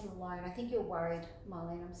she wasn't alone. I think you're worried,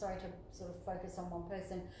 Marlene. I'm sorry to sort of focus on one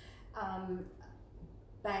person.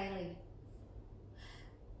 Bailey.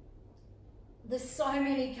 There's so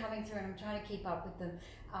many coming through, and I'm trying to keep up with them.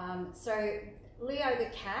 So Leo the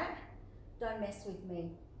cat, don't mess with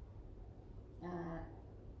me.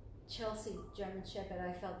 Chelsea, German Shepherd,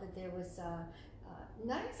 I felt that there was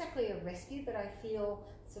not exactly a rescue, but I feel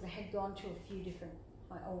sort of had gone to a few different,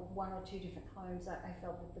 or one or two different homes. I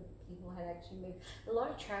felt that the people had actually moved. A lot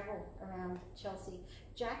of travel around Chelsea.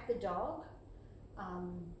 Jack the dog,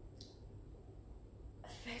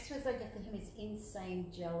 first words I get from him is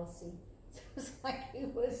insane jealousy. It was like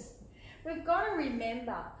we've got to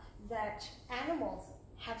remember that animals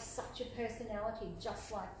have such a personality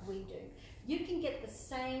just like we do. You can get the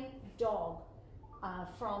same dog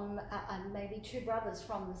from maybe two brothers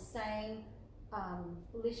from the same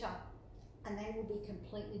litter, and they will be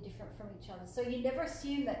completely different from each other. So you never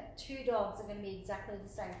assume that two dogs are going to be exactly the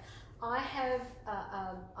same. I have,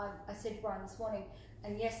 I said to Brian this morning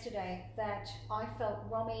and yesterday that I felt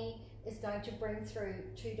Romy is going to bring through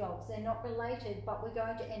two dogs. They're not related, but we're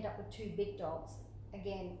going to end up with two big dogs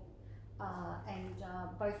again. And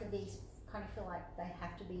both of these kind of feel like they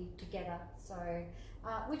have to be together. So,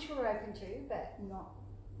 which we're open to, but not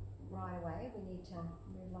right away. We need to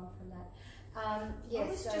move on from that. Yes, I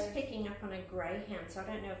was just picking up on a greyhound, so I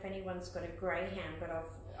don't know if anyone's got a greyhound, but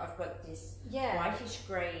I've got this whitish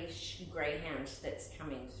greyish greyhound that's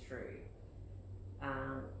coming through.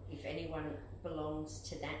 If anyone belongs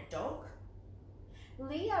to that dog.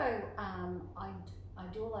 Leo, I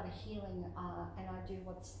do a lot of healing, and I do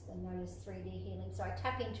what's known as 3D healing. So I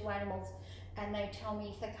tap into animals, and they tell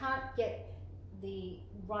me if they can't get the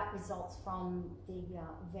right results from the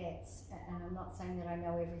vets, and I'm not saying that I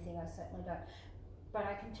know everything, I certainly don't, but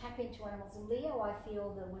I can tap into animals. And Leo, I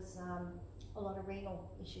feel there was a lot of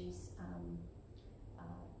renal issues,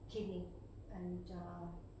 kidney, and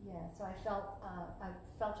yeah, so I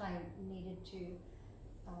felt I needed to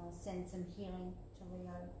send some healing to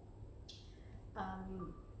Leo.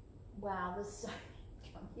 Wow, there's so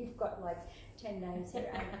you've got like 10 names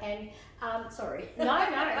here, and sorry. No,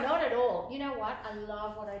 not at all. You know what? I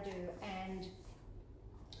love what I do, and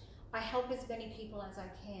I help as many people as I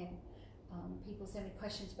can. People send me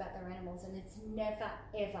questions about their animals, and it's never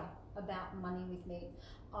ever about money with me.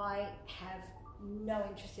 I have no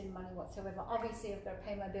interest in money whatsoever. Obviously, I've got to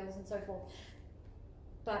pay my bills and so forth,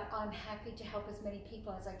 but I'm happy to help as many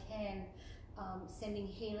people as I can. Sending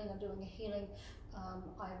healing or doing a healing,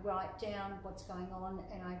 I write down what's going on,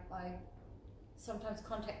 and I sometimes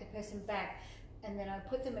contact the person back, and then I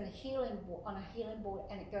put them in on a healing board,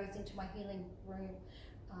 and it goes into my healing room.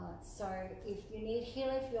 So if you need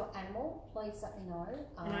healing for your animal, please let me know.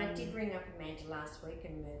 And I did ring up Amanda last week,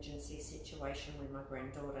 an emergency situation where my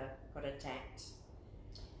granddaughter got attacked.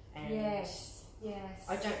 And yes.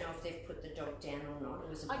 I don't know if they've put the dog down or not. It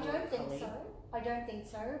was a I don't think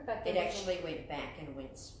so, but it actually went back and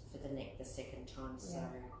went for the neck the second time. So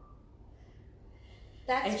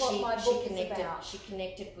that's what my book is about. She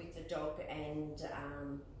connected with the dog, and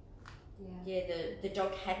the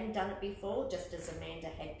dog hadn't done it before. Just as Amanda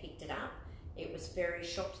had picked it up, it was very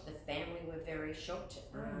shocked. The family were very shocked,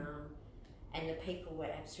 and the people were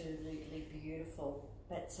absolutely beautiful.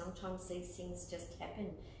 But sometimes these things just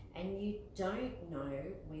happen, and you don't know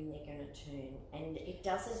when they're going to turn. And it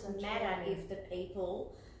doesn't matter if the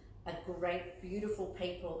people are great, beautiful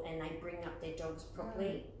people, and they bring up their dogs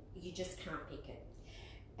properly. You just can't pick it.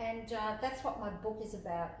 And that's what my book is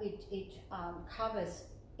about. It covers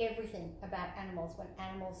everything about animals. When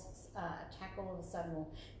animals attack all of a sudden, or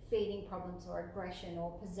feeding problems, or aggression,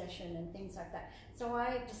 or possession, and things like that. So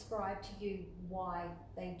I describe to you why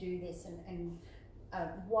they do this, and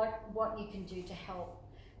what you can do to help.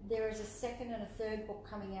 There is a second and a third book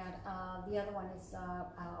coming out. The other one is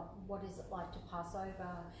what is it like to pass over,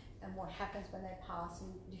 and what happens when they pass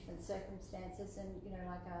in different circumstances, and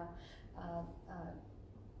like a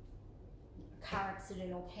car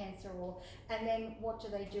accident or cancer, and then what do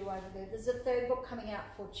they do over there. There's a third book coming out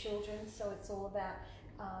for children, so it's all about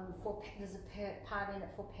there's a part in it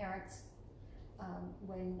for parents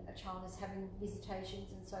when a child is having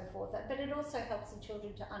visitations and so forth. But it also helps the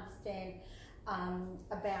children to understand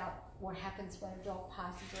about what happens when a dog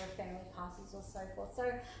passes or a family passes or so forth.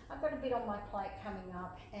 So I've got a bit on my plate coming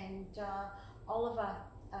up, and Oliver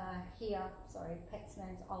here, sorry, pet's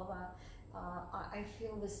name's Oliver, I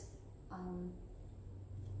feel this,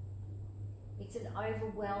 it's an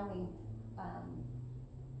overwhelming,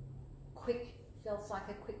 feels like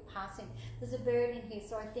a quick passing. There's a bird in here,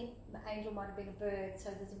 so I think the angel might have been a bird, so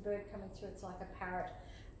there's a bird coming through, it's like a parrot.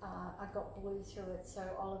 I got blue through it, so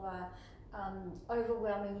Oliver,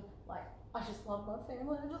 overwhelming, like, I just love my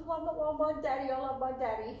family, I just love my daddy, I love my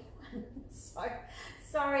daddy. So,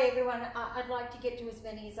 sorry everyone, I'd like to get to as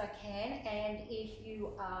many as I can, and if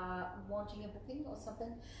you are wanting a booking or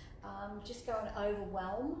something, just go and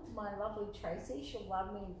overwhelm my lovely Tracy. She'll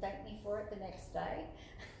love me and thank me for it the next day.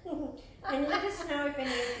 And let us know if any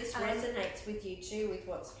of this resonates with you too, with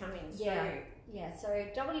what's coming through. Yeah, so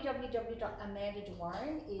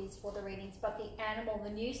www.amandadewarren is for the readings, but the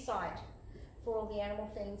new site for all the animal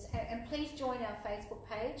things. And please join our Facebook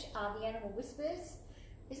page, The Animal Whispers.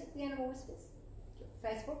 Is it The Animal Whispers?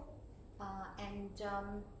 Facebook. And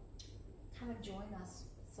come and join us.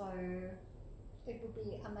 So it would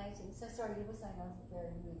be amazing. So sorry, you were saying I was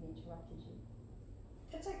very rudely interrupted you.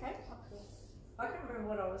 It's okay. Oh, cool. I can't remember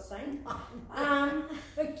what I was saying.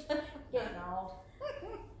 Getting old.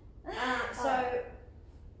 So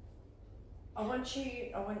I want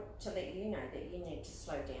to let you know that you need to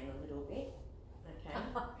slow down a little bit. Okay.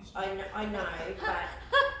 I know,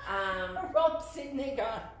 but Rob's sitting there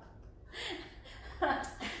going. I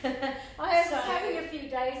was having a few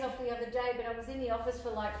days off the other day, but I was in the office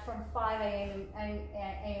for from 5 a.m.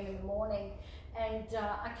 in the morning, and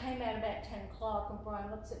I came out about 10 o'clock, and Brian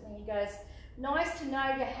looks at me and goes, "Nice to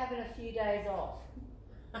know you're having a few days off."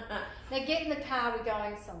 Now get in the car, we're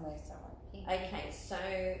going somewhere. Okay, so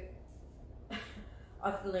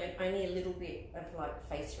I've learned only a little bit of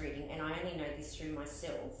face reading, and I only know this through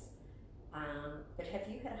myself. But have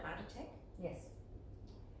you had a heart attack? Yes.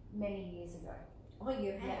 Many years ago. Oh,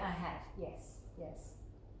 you have? Yeah, I have. Yes.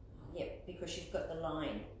 Yep, because you've got the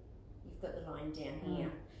line. You've got the line down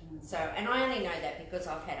here. So, and I only know that because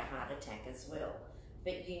I've had a heart attack as well.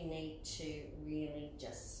 But you need to really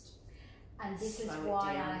just And this is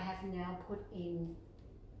why I have now put in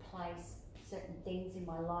place certain things in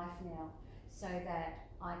my life now, so that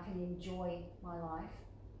I can enjoy my life,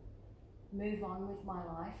 move on with my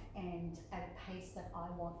life, and at a pace that I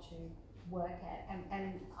want to work at.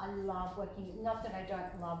 And I love working, not that I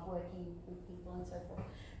don't love working with people and so forth,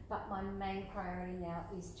 but my main priority now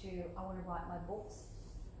is I want to write my books,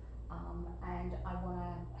 and I want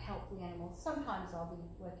to help the animals. Sometimes I'll be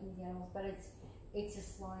working with the animals, but it's a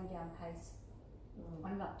slowing down pace.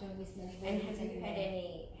 I'm not doing as many readings. And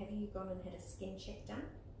have you gone and had a skin check done?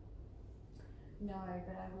 No,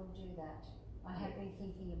 but I will do that. I have been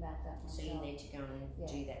thinking about that myself. So you need to go and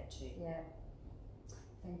do that too. Yeah.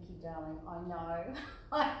 Thank you, darling. I know.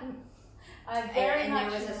 I very and much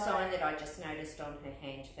there was a know. sign that I just noticed on her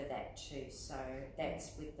hand for that too. So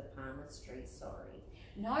that's with the palmistry, sorry.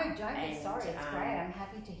 No, don't be sorry. It's great. I'm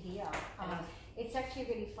happy to hear. It's actually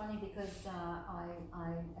really funny because I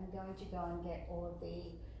am going to go and get all of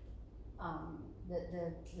the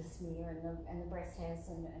smear and the breast tests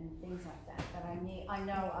and things like that I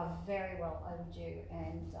know are very well overdue,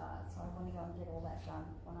 and so I want to go and get all that done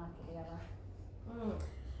one after the other.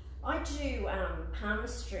 I do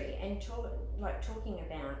palmistry and talking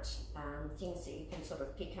about things that you can sort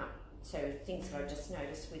of pick up. So things that I just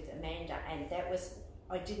noticed with Amanda, and that was,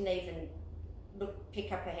 I didn't even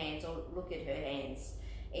pick up her hands or look at her hands.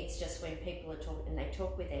 It's just when people are talking and they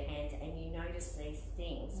talk with their hands and you notice these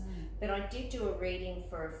things. But I did do a reading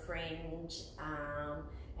for a friend,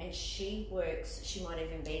 and she might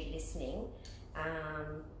even be listening.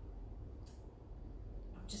 I'm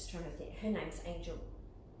just trying to think. Her name's Angela.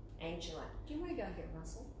 Do you want to go and get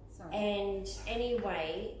Russell? Sorry. And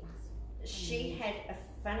anyway, she had a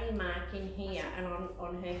funny mark in here and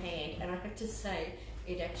on her hand, and I have to say,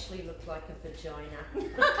 it actually looked like a vagina.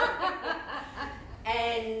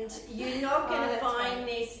 And you're not going to find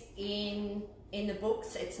this in the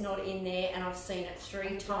books. It's not in there, and I've seen it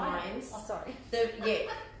 3 times. Oh, sorry.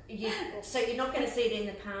 So you're not going to see it in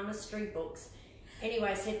the palmistry books. Anyway,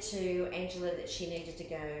 I said to Angela that she needed to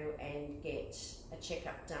go and get a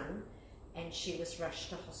checkup done, and she was rushed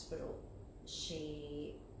to hospital.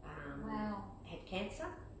 She had cancer,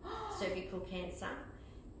 cervical cancer,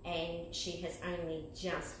 and she has only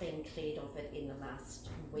just been cleared of it in the last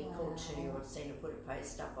week or two. I've seen her put a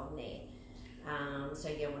post up on there. So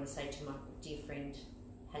yeah, I want to say to my dear friend,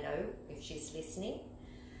 hello, if she's listening.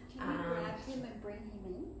 Can you grab him and bring him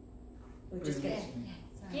in? We're just Yeah, going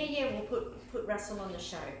to... sorry. Yeah, we'll put Russell on the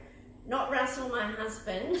show. Not Russell, my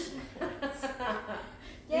husband.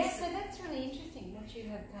 Yeah, so that's really interesting what you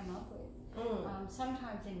have come up with. Mm.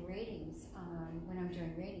 Sometimes in readings, when I'm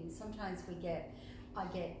doing readings, sometimes I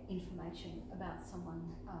get information about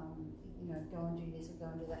someone, you know, go and do this or go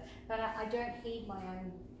and do that. But I don't heed my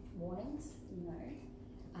own warnings, you know.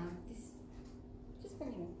 Just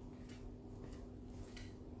bring him in.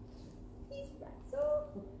 He's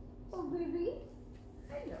Russell. Oh, baby.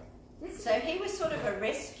 Hello. So he was sort of a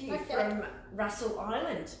rescue from Russell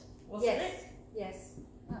Island, wasn't it? Yes.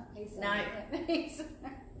 Oh, he's No.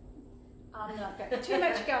 I'm not going. Too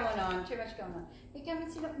much going on. You come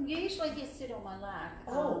and sit on. Usually you sit on my lap.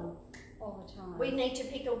 Oh. All the time. We need to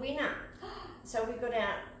pick a winner. So we've got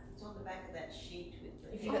our... It's on the back of that sheet with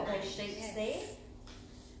the... If you've got those sheets yes. there.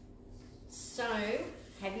 So,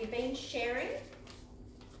 have you been sharing?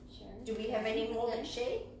 Sharon? Do we have any more than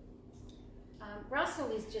she?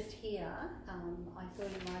 Russell is just here. I thought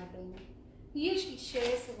he might have been. He usually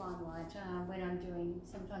shares the limelight when I'm doing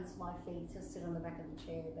sometimes live feeds. He'll sit on the back of the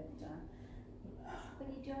chair. But what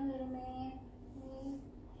are you doing, little man?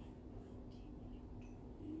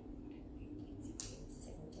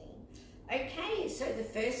 Okay, so the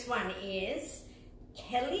first one is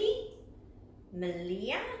Kelly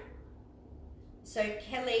Malia. So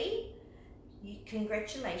Kelly,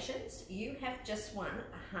 congratulations, you have just won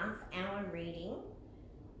a half-hour reading.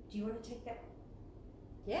 Do you want to take that?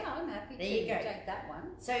 Yeah, I'm happy There to you go. take that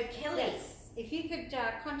one. So Kelly, Yes, if you could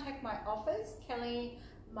contact my office, Kelly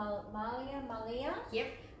Malia. Yep.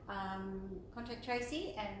 Contact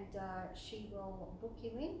Tracy and she will book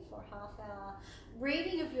you in for a half-hour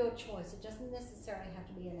reading of your choice. It doesn't necessarily have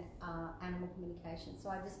to be an animal communication, so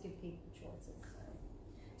I just give people choices.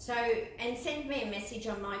 So, and send me a message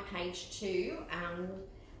on my page too,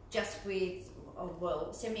 just with,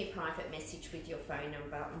 well, send me a private message with your phone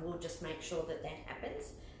number and we'll just make sure that that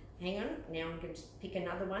happens. Hang on, now I'm going to pick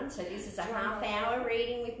another one. So this is a half-hour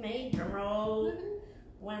reading with me. Drum roll.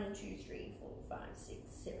 1, 2, 3, 4, 5, 6,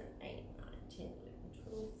 7, 8, 9, 10, 11,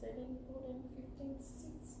 12, 13, 14, 15,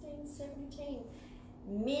 16, 17.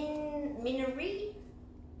 Minari,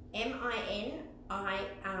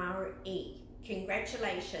 M-I-N-I-R-E.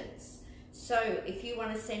 Congratulations. So if you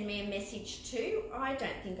want to send me a message too, I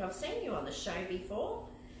don't think I've seen you on the show before.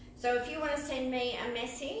 So if you want to send me a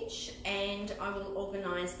message and I will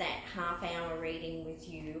organise that half-hour reading with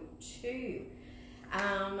you too.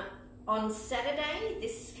 On Saturday,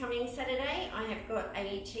 this coming Saturday, I have got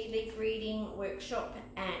a tea leaf reading workshop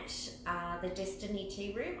at the Destiny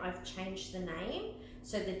Tea Room. I've changed the name.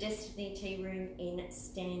 So the Destiny Tea Room in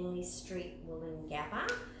Stanley Street, Wollongabba.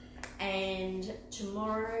 And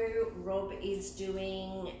tomorrow, Rob is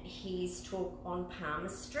doing his talk on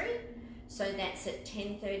palmistry. So that's at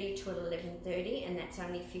 10:30 to 11:30 and that's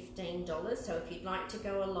only $15. So if you'd like to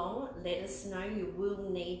go along, let us know. You will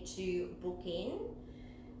need to book in.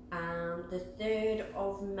 The 3rd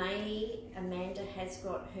of May, Amanda has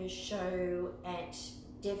got her show at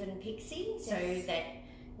Devon Pixie. So Yes. that,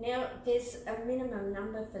 now there's a minimum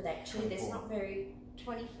number for that too. There's not very...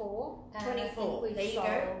 24. 24, there you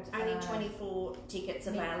go. Only 24 tickets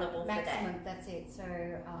available for that. Maximum, that's it. So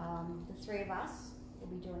the 3 of us will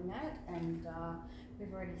be doing that and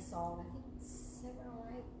we've already sold, I think, 7 or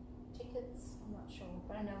 8 tickets. I'm not sure,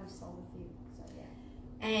 but I know we've sold a few. So yeah.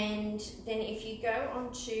 And then if you go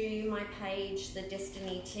onto my page, the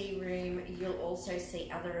Destiny Tea Room, you'll also see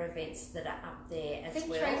other events that are up there as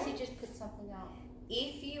well. I think Tracy just put something up.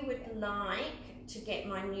 If you would like to get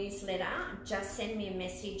my newsletter, just send me a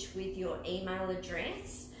message with your email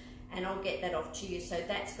address and I'll get that off to you. So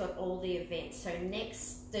that's got all the events. So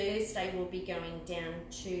next Thursday we'll be going down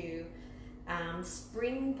to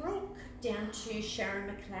Springbrook, down to Sharon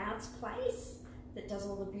McLeod's place that does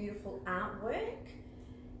all the beautiful artwork.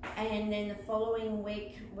 And then the following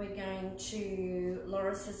week we're going to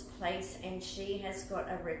Loris's place and she has got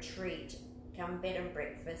a retreat, come bed and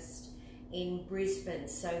breakfast in Brisbane.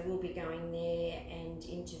 So we'll be going there and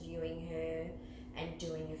interviewing her and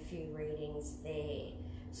doing a few readings there.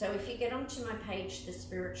 So if you get onto my page, the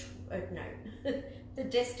the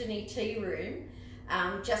Destiny Tea Room,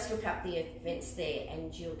 just look up the events there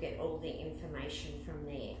and you'll get all the information from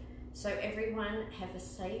there. So everyone have a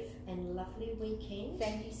safe and lovely weekend.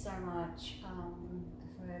 Thank you so much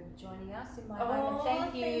for joining us in my home. And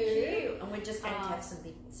thank you. And we're just going to have some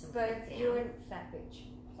Both cake you down. and Fat Bitch.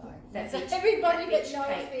 Sorry. Fat So Bitch- everybody Fat that Bitch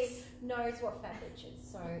knows cakes. me knows what Fat Bitch is.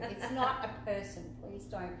 So it's not a person. Please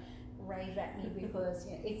don't rave at me because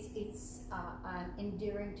you know, it's an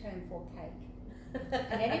endearing term for cake.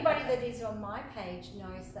 And anybody that is on my page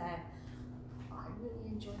knows that I really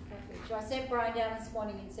enjoy fat picture. I sent Brian down this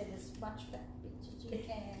morning and said as much fat picture as you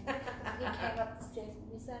can. He came up the stairs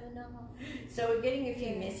and is that enough? So we're getting a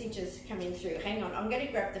few messages coming through. Hang on, I'm going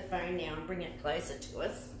to grab the phone now and bring it closer to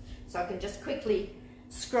us so I can just quickly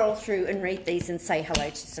scroll through and read these and say hello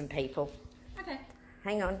to some people. Okay.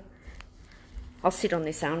 Hang on. I'll sit on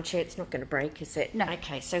this armchair. It's not going to break, is it? No.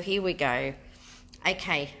 Okay, so here we go.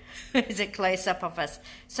 Okay, is it close up of us?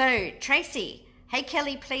 So, Tracy, hey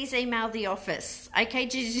Kelly, please email the office. Okay,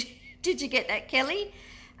 did you get that, Kelly?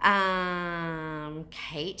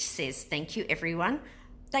 Kate says, thank you, everyone.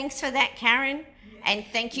 Thanks for that, Karen. And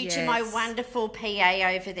thank you to my wonderful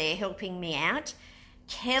PA over there helping me out.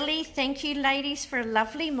 Kelly, thank you, ladies, for a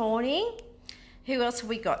lovely morning. Who else have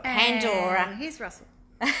we got? Pandora. And here's Russell.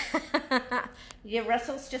 Yeah,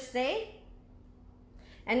 Russell's just there.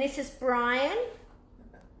 And this is Brian.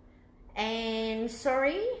 And,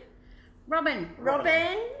 sorry, Robin.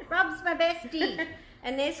 Rob's my bestie.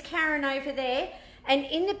 And there's Karen over there. And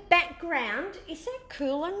in the background, is that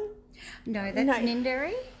Coolin? No, that's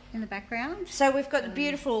Ninderry in the background. So we've got the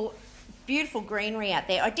beautiful greenery out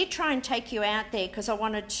there. I did try and take you out there because I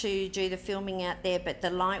wanted to do the filming out there, but the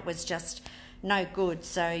light was just no good,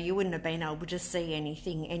 so you wouldn't have been able to see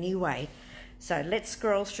anything anyway. So let's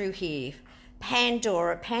scroll through here.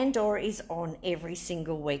 Pandora is on every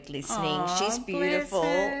single week listening. Aww, she's beautiful,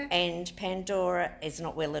 bless her. and Pandora is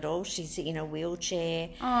not well at all. She's in a wheelchair.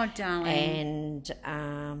 Oh, darling.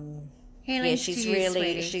 And Healing's she's to you,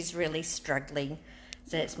 sweetie. she's really struggling.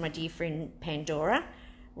 So that's my dear friend Pandora.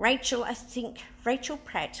 Rachel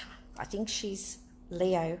Pratt. I think she's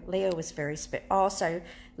Leo. Leo was very so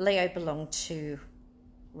Leo belonged to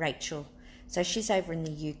Rachel. So she's over in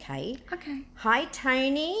the UK. Okay. Hi,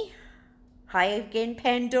 Tony. Hi again,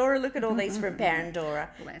 Pandora. Look at all these from Pandora.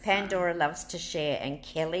 Pandora loves to share. And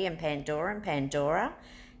Kelly and Pandora.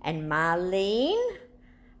 And Marlene.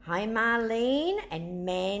 Hi, Marlene. And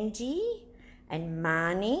Mandy. And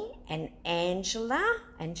Marnie. And Angela.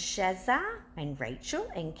 And Shazza. And Rachel.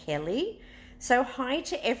 And Kelly. So hi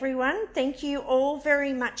to everyone. Thank you all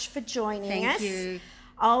very much for joining us. Thank you.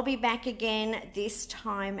 I'll be back again this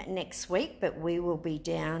time next week, but we will be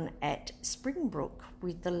down at Springbrook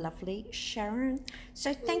with the lovely Sharon.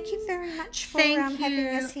 So thank you very much for having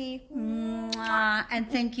us here. Mwah. And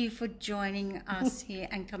thank you for joining us here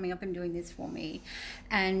and coming up and doing this for me.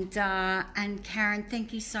 And Karen,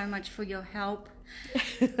 thank you so much for your help.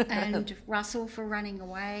 And Russell for running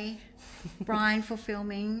away. Brian for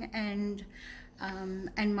filming, and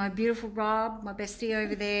my beautiful Rob, my bestie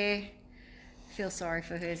over there. Feel sorry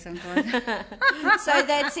for her sometimes. So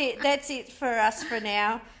that's it for us for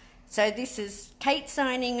now. So this is Kate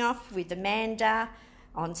signing off with Amanda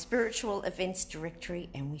on Spiritual Events Directory,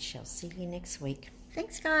 and we shall see you next week.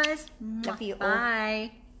 Thanks, guys. Love you all.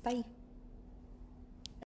 Bye. Bye.